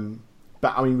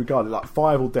 But, I mean, regardless, like,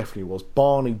 Fireball definitely was.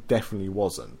 Barney definitely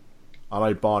wasn't. I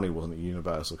know Barney wasn't a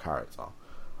Universal character.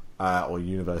 Or a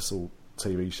Universal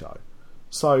TV show.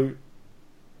 So,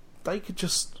 they could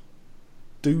just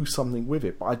do something with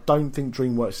it, but I don't think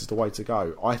DreamWorks is the way to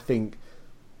go. I think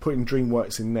putting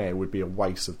DreamWorks in there would be a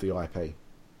waste of the IP.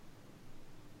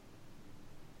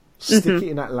 Stick it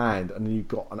in that land and then you've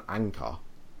got an anchor.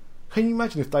 Can you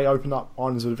imagine if they opened up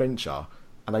Islands of Adventure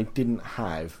and they didn't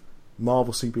have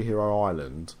Marvel Superhero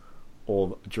Island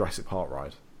or Jurassic Park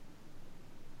ride.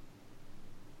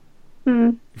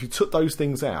 If you took those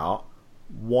things out,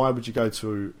 why would you go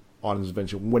to Islands of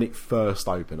Adventure when it first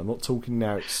opened? I'm not talking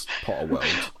now it's Potter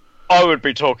World. I would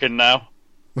be talking now.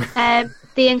 The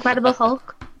Incredible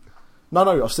Hulk.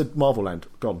 No, I've said Marvel Land.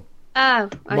 Gone.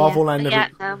 Marvel Land yeah.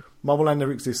 never. Marvel Land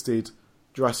never existed.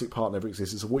 Jurassic Park never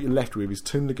existed. So what you're left with is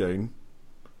Toon Lagoon,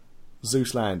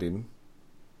 Zeus Landing,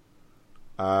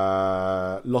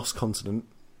 Lost Continent.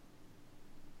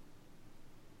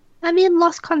 I mean,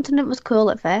 Lost Continent was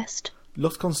cool at first.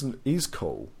 Lost Continent is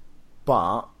cool,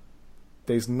 but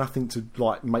there's nothing to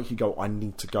like make you go, I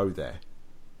need to go there.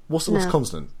 What's the Lost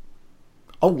Continent?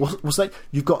 Oh, what's that?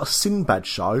 You've got a Sinbad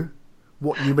show.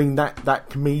 What, you mean that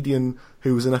comedian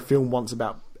who was in a film once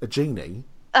about a genie?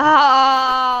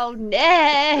 Oh,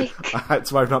 Nick! I had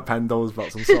to open up Pandora's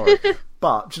box, I'm sorry.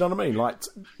 But, do you know what I mean? Like,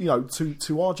 you know,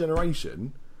 to our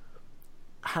generation,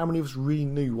 how many of us really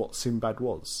knew what Sinbad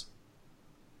was?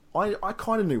 I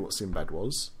kind of knew what Sinbad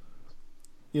was.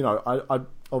 You know, I'd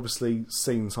obviously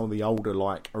seen some of the older,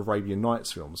 like, Arabian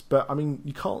Nights films. But, I mean,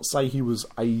 you can't say he was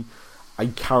a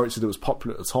character that was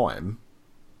popular at the time.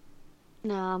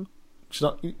 No.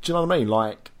 Do you know what I mean?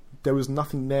 Like, there was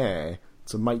nothing there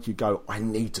to make you go, I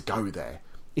need to go there.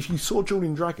 If you saw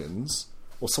Dueling Dragons,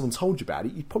 or someone told you about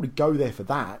it, you'd probably go there for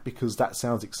that, because that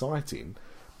sounds exciting.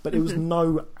 But there was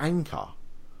no anchor.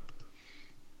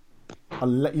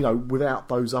 Unless, you know, without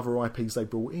those other IPs they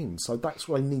brought in. So that's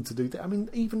what they need to do. I mean,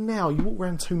 even now, you walk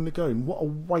around Toon Lagoon, what a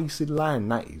wasted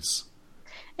land that is.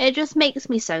 It just makes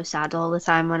me so sad all the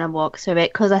time when I walk through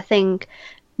it, because I think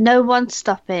no one's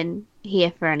stopping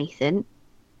here for anything.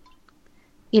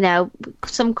 You know,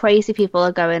 some crazy people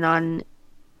are going on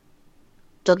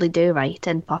Dudley Do-Right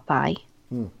and Popeye.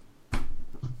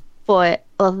 But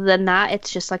other than that,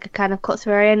 it's just like a kind of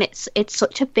cut-through area, and it's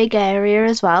such a big area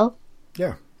as well.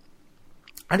 Yeah.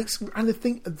 And the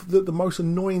thing, the most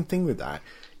annoying thing with that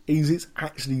is it's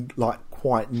actually like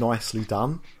quite nicely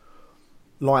done.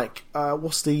 Like,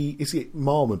 is it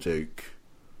Marmaduke?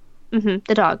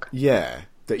 The dog. Yeah,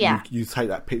 you take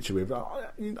that picture with.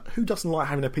 Who doesn't like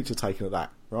having a picture taken of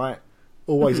that, right?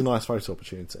 Always a nice photo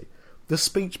opportunity. The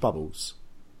speech bubbles.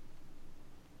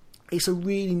 It's a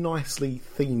really nicely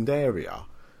themed area.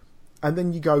 And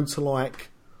then you go to, like,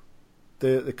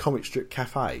 the comic strip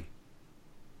cafe.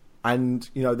 And,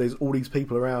 you know, there's all these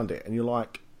people around it. And you're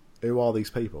like, who are these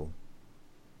people?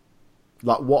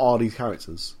 Like, what are these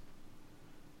characters?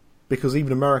 Because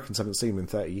even Americans haven't seen them in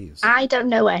 30 years. I don't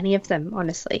know any of them,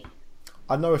 honestly.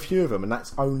 I know a few of them, and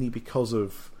that's only because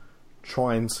of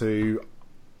trying to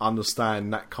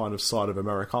understand that kind of side of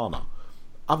Americana.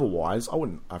 Otherwise, I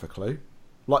wouldn't have a clue.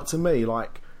 Like, to me,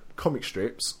 like, comic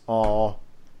strips are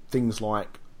things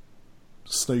like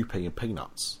Snoopy and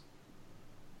Peanuts.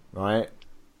 Right?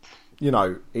 You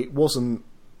know, it wasn't...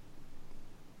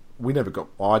 We never got...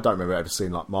 Well, I don't remember ever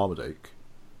seeing, like, Marmaduke.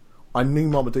 I knew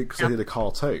Marmaduke because I did a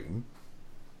cartoon.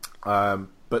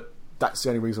 But that's the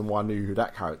only reason why I knew who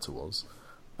that character was.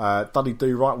 Dudley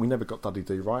Do-Right, we never got Dudley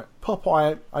Do-Right.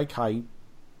 Popeye, okay.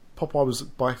 Popeye was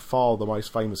by far the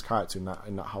most famous character in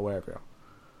that whole area.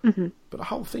 But the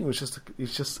whole thing was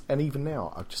just, and even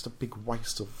now, just a big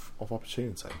waste of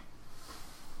opportunity.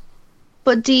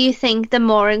 But do you think they're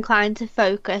more inclined to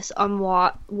focus on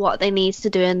what they need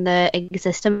to do in the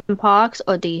existing parks,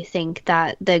 or do you think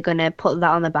that they're going to put that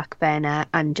on the back burner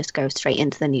and just go straight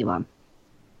into the new one?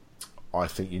 I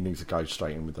think you need to go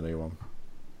straight in with the new one.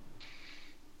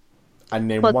 And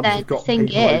then but once then you've got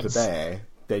people over there,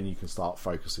 then you can start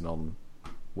focusing on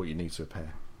what you need to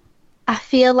repair. I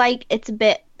feel like it's a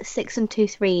bit 6 and 2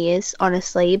 3 years,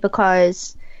 honestly,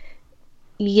 because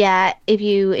yeah, if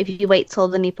you wait till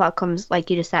the new park comes, like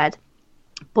you just said,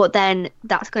 but then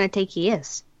that's going to take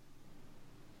years,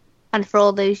 and for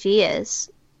all those years,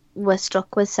 we're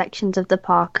stuck with sections of the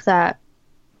park that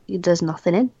there's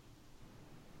nothing in.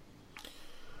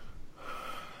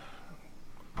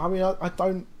 I mean, I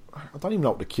don't even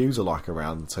know what the queues are like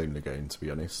around the Toon Lagoon, to be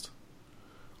honest.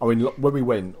 I mean, when we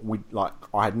went,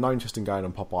 I had no interest in going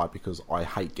on Popeye because I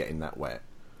hate getting that wet,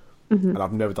 and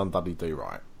I've never done Dudley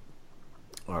Do-Right.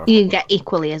 You get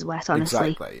equally as wet,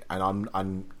 honestly. Exactly, and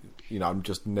I'm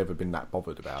just never been that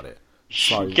bothered about it.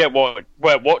 So You get what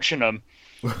we're watching them,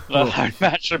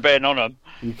 actually being on them.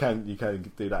 You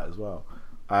can do that as well.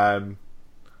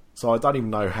 So I don't even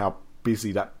know how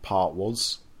busy that part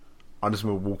was. I just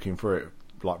remember walking through it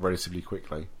like relatively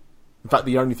quickly. In fact,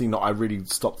 the only thing that I really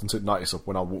stopped and took notice of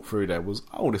when I walked through there was,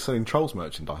 they're selling Trolls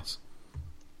merchandise,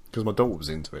 because my daughter was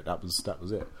into it. That was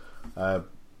it. I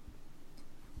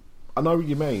know what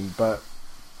you mean, but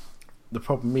the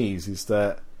problem is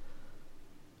that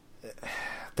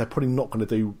they're probably not going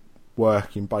to do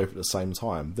work in both at the same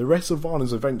time. The rest of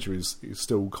Varna's Adventure is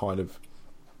still kind of,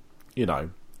 you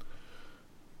know,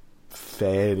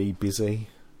 fairly busy.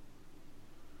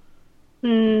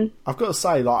 I've got to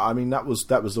say, like, I mean, that was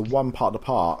the one part of the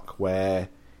park where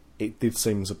it did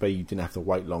seem to be you didn't have to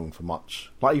wait long for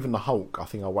much. Like, even the Hulk, I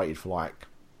think I waited for like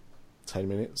 10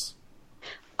 minutes.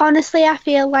 Honestly, I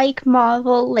feel like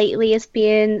Marvel lately is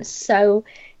being so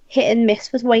hit and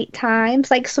miss with wait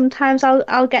times. Like, sometimes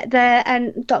I'll get there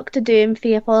and Doctor Doom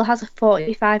Fearful has a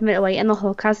 45-minute wait and the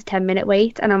Hulk has a 10-minute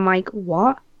wait, and I'm like,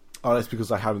 what? Oh, that's because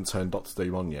they haven't turned Doctor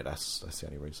Doom on yet. That's the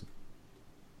only reason.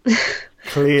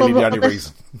 Clearly the only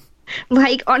reason.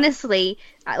 Like, honestly,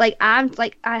 like, I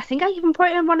think I even put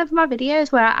it in one of my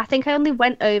videos where I think I only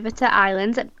went over to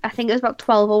Islands at, I think it was about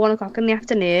 12 or 1 o'clock in the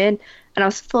afternoon, and I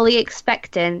was fully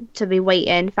expecting to be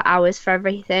waiting for hours for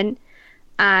everything.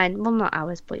 And, well, not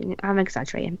hours, but I'm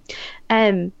exaggerating.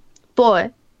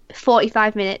 But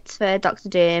 45 minutes for Doctor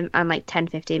Doom and like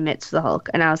 10-15 minutes for the Hulk,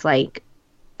 and I was like,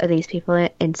 are these people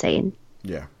insane?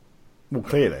 Yeah. Well,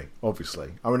 clearly,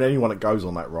 obviously. I mean, anyone that goes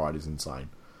on that ride is insane.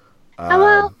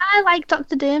 Well, I like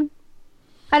Doctor Doom.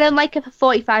 I don't like it for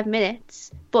 45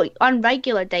 minutes, but on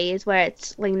regular days where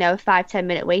it's, like, you know, a 5-10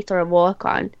 minute wait or a walk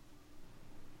on,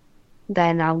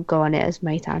 then I'll go on it as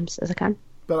many times as I can.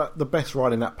 But the best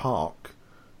ride in that park,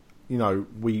 you know,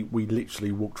 we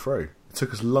literally walked through. It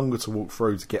took us longer to walk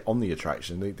through to get on the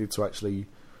attraction than it did to actually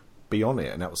be on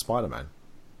it, and that was Spider-Man.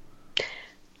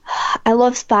 I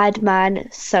love Spider-Man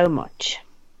so much.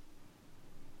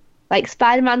 Like,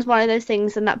 Spider-Man's one of those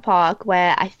things in that park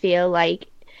where I feel like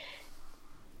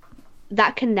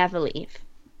that can never leave.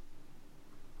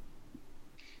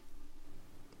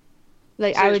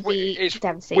 Like, so I would be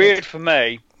devastated. It's weird for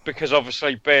me, because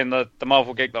obviously being the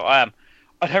Marvel geek that I am,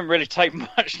 I don't really take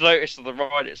much notice of the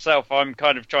ride itself. I'm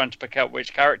kind of trying to pick out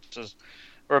which characters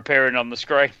are appearing on the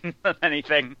screen than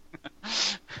anything.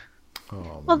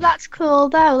 Oh, well, that's cool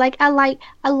though. Like, I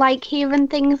like hearing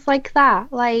things like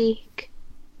that. Like,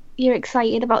 you're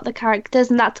excited about the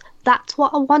characters, and that's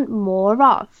what I want more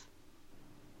of.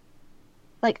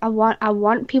 Like, I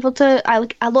want people to.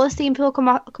 I love seeing people come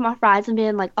off rides and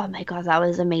being like, "Oh my god, that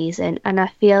was amazing!" And I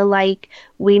feel like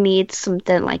we need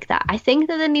something like that. I think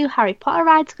that the new Harry Potter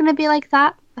ride's going to be like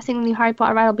that. I think the new Harry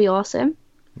Potter ride will be awesome.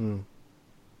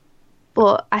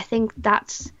 But I think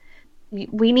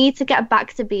we need to get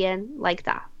back to being like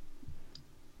that.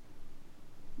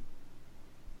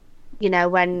 You know,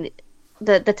 when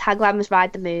the tagline was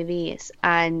ride the movies,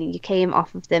 and you came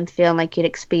off of them feeling like you'd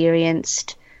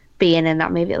experienced being in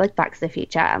that movie, like Back to the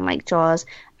Future and like Jaws,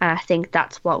 and I think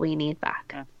that's what we need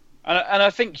back. Yeah. And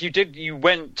I think you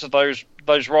went to those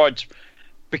rides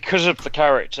because of the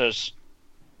characters.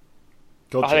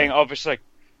 Gotcha. I think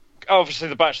obviously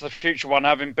the Back to the Future one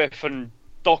having Biff and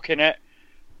Doc in it.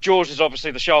 Jaws is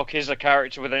obviously, the shark is a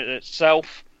character within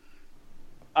itself,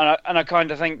 and I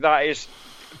kind of think that is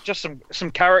just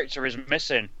some character is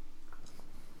missing.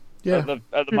 Yeah.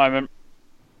 At the moment.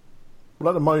 Well,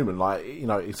 at the moment, like, you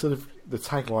know, instead of the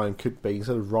tagline could be,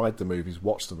 instead of ride the movies,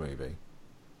 watch the movie,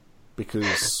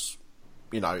 because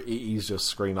you know it is just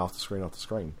screen after screen after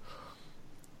screen.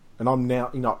 And I'm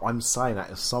now, you know, I'm saying that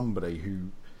as somebody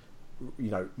who, you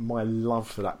know, my love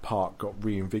for that park got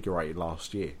reinvigorated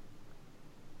last year.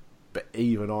 But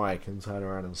even I can turn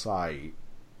around and say,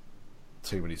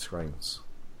 too many screens.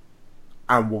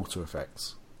 And water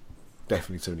effects.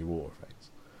 Definitely too many water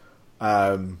effects.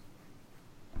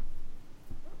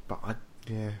 But I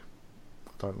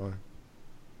don't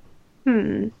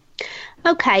know.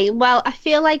 Okay, well, I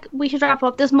feel like we should wrap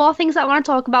up. There's more things that I want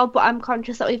to talk about, but I'm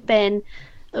conscious that we've been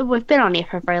on here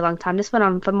for a very long time. This went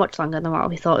on for much longer than what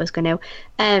we thought it was going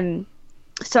to.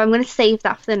 So I'm going to save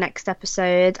that for the next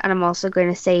episode, and I'm also going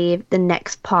to save the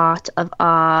next part of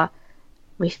our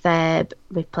refurb,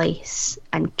 replace,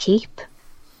 and keep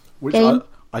Which game.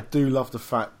 I do love the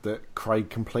fact that Craig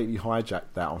completely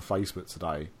hijacked that on Facebook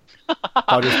today.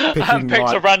 By just picking, Picked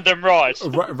like, a random ride. a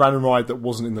random ride that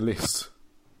wasn't in the list.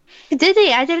 Did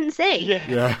he? I didn't see.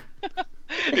 Yeah.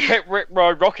 He picked Rick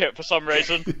Ride Rocket for some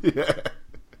reason. Yeah.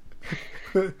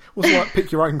 It wasn't like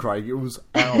pick your own, Craig. It was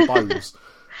our bows.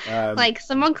 Like,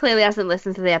 someone clearly hasn't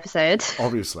listened to the episode.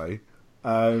 Obviously.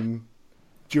 Do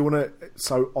you want to?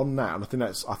 So on that, and I think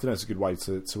that's a good way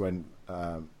to end,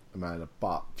 Amanda.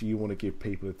 But do you want to give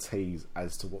people a tease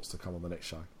as to what's to come on the next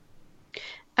show?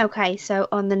 Okay, so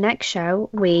on the next show,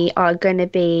 we are going to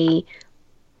be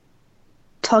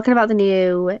talking about the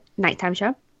new nighttime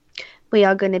show. We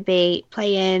are going to be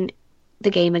playing the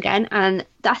game again, and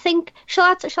I think shall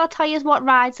I tell you what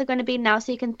rides are going to be now,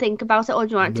 so you can think about it, or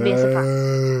do you want it to be a surprise?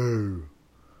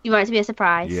 You want it to be a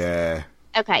surprise? Yeah.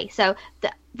 Okay, so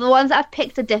the ones that I've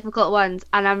picked are difficult ones,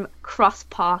 and I'm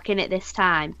cross-parking it this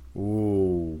time.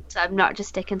 Ooh. So I'm not just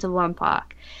sticking to one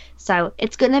park. So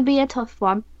it's going to be a tough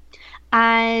one.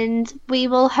 And we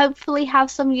will hopefully have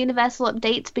some Universal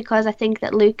updates, because I think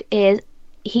that Luke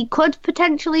he could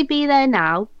potentially be there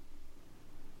now.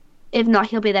 If not,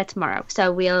 he'll be there tomorrow.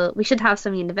 So we should have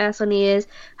some Universal news.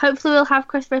 Hopefully we'll have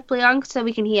Chris Ripley on so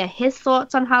we can hear his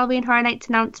thoughts on Halloween Horror Nights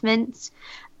announcements.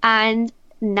 And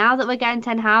now that we're getting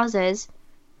 10 houses,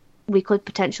 we could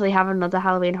potentially have another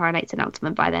Halloween Horror Nights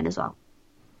announcement by then as well.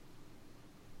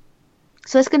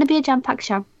 So it's going to be a jam-packed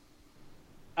show.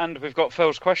 And we've got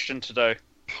Phil's question to do.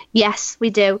 Yes, we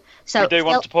do. So we do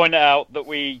want to point out that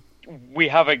we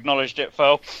have acknowledged it,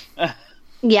 Phil.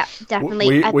 Yeah,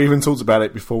 definitely. We even talked about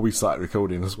it before we started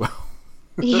recording as well.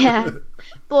 Yeah,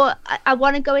 but I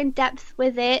want to go in depth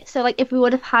with it. So, like, if we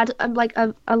would have had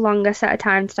a longer set of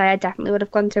time today, I definitely would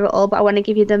have gone through it all. But I want to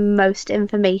give you the most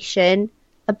information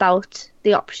about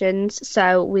the options.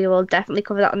 So we will definitely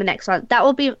cover that on the next one. That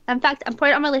will be, in fact, I'm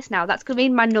putting it on my list now. That's going to be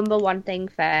my number one thing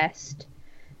first.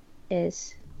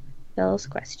 Is Phil's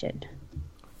question.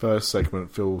 First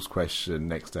segment, Phil's question,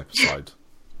 next episode.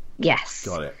 Yes.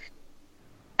 Got it.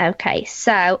 Okay,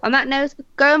 so on that note,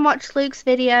 go and watch Luke's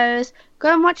videos.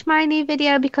 Go and watch my new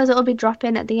video, because it will be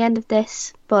dropping at the end of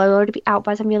this, but it'll already be out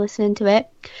by the time you're listening to it.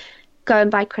 Go and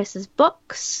buy Chris's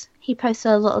books. He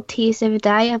posted a little teaser the other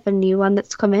day of a new one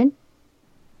that's coming.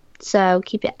 So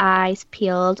keep your eyes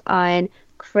peeled on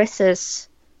Chris's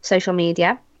social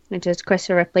media, which is Chris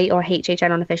Ripley or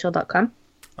hhnunofficial.com.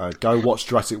 Go watch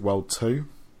Jurassic World 2.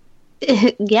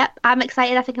 Yep, I'm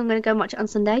excited. I think I'm going to go and watch it on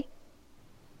Sunday.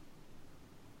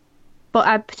 But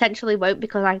I potentially won't,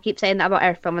 because I keep saying that about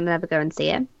every film and I never go and see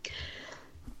it.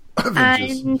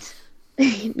 Avengers.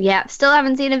 And yeah, still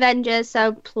haven't seen Avengers,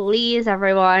 so please,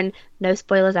 everyone, no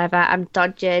spoilers ever. I'm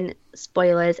dodging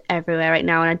spoilers everywhere right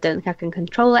now, and I don't think I can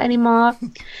control it anymore.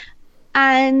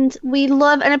 And we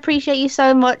love and appreciate you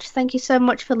so much. Thank you so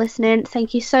much for listening.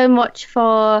 Thank you so much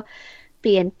for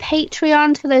being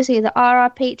Patreons, for those of you that are our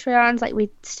Patreons. Like,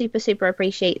 we super, super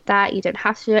appreciate that. You don't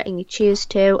have to do it, and you choose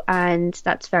to, and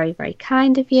that's very, very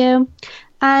kind of you.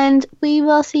 And we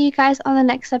will see you guys on the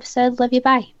next episode. Love you,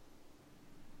 bye.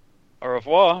 Au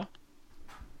revoir.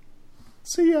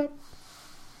 See ya.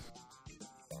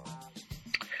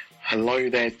 Hello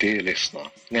there, dear listener.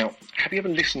 Now, have you ever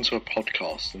listened to a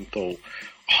podcast and thought,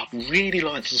 I'd really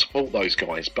like to support those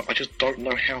guys, but I just don't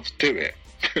know how to do it?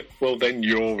 Well, then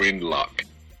you're in luck.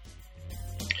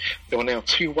 There are now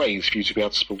two ways for you to be able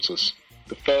to support us.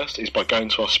 The first is by going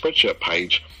to our Spreadshirt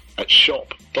page at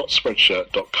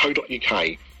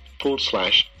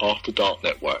shop.spreadshirt.co.uk/After Dark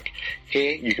Network.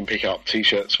 Here you can pick up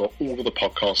t-shirts for all of the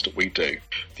podcasts that we do.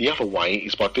 The other way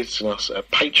is by visiting us at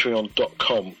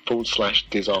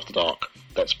patreon.com/DizAfterDark.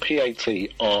 That's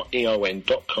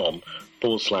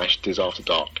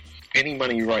patreon.com/DizAfterDark. Any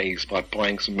money raised by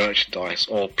buying some merchandise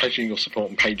or pledging your support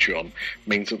on Patreon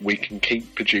means that we can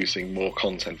keep producing more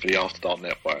content for the After Dark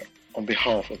Network. On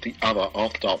behalf of the other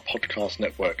After Dark Podcast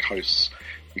Network hosts,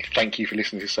 we thank you for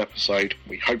listening to this episode.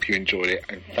 We hope you enjoyed it,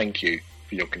 and thank you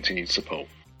for your continued support.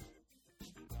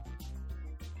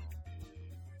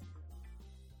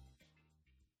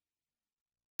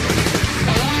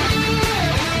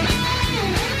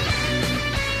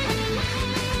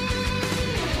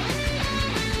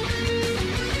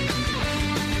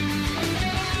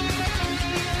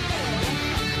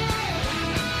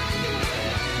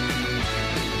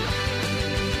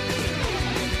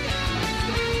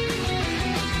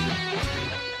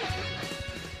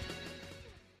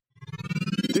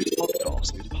 This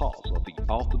podcast is part of the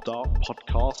After Dark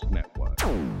Podcast Network.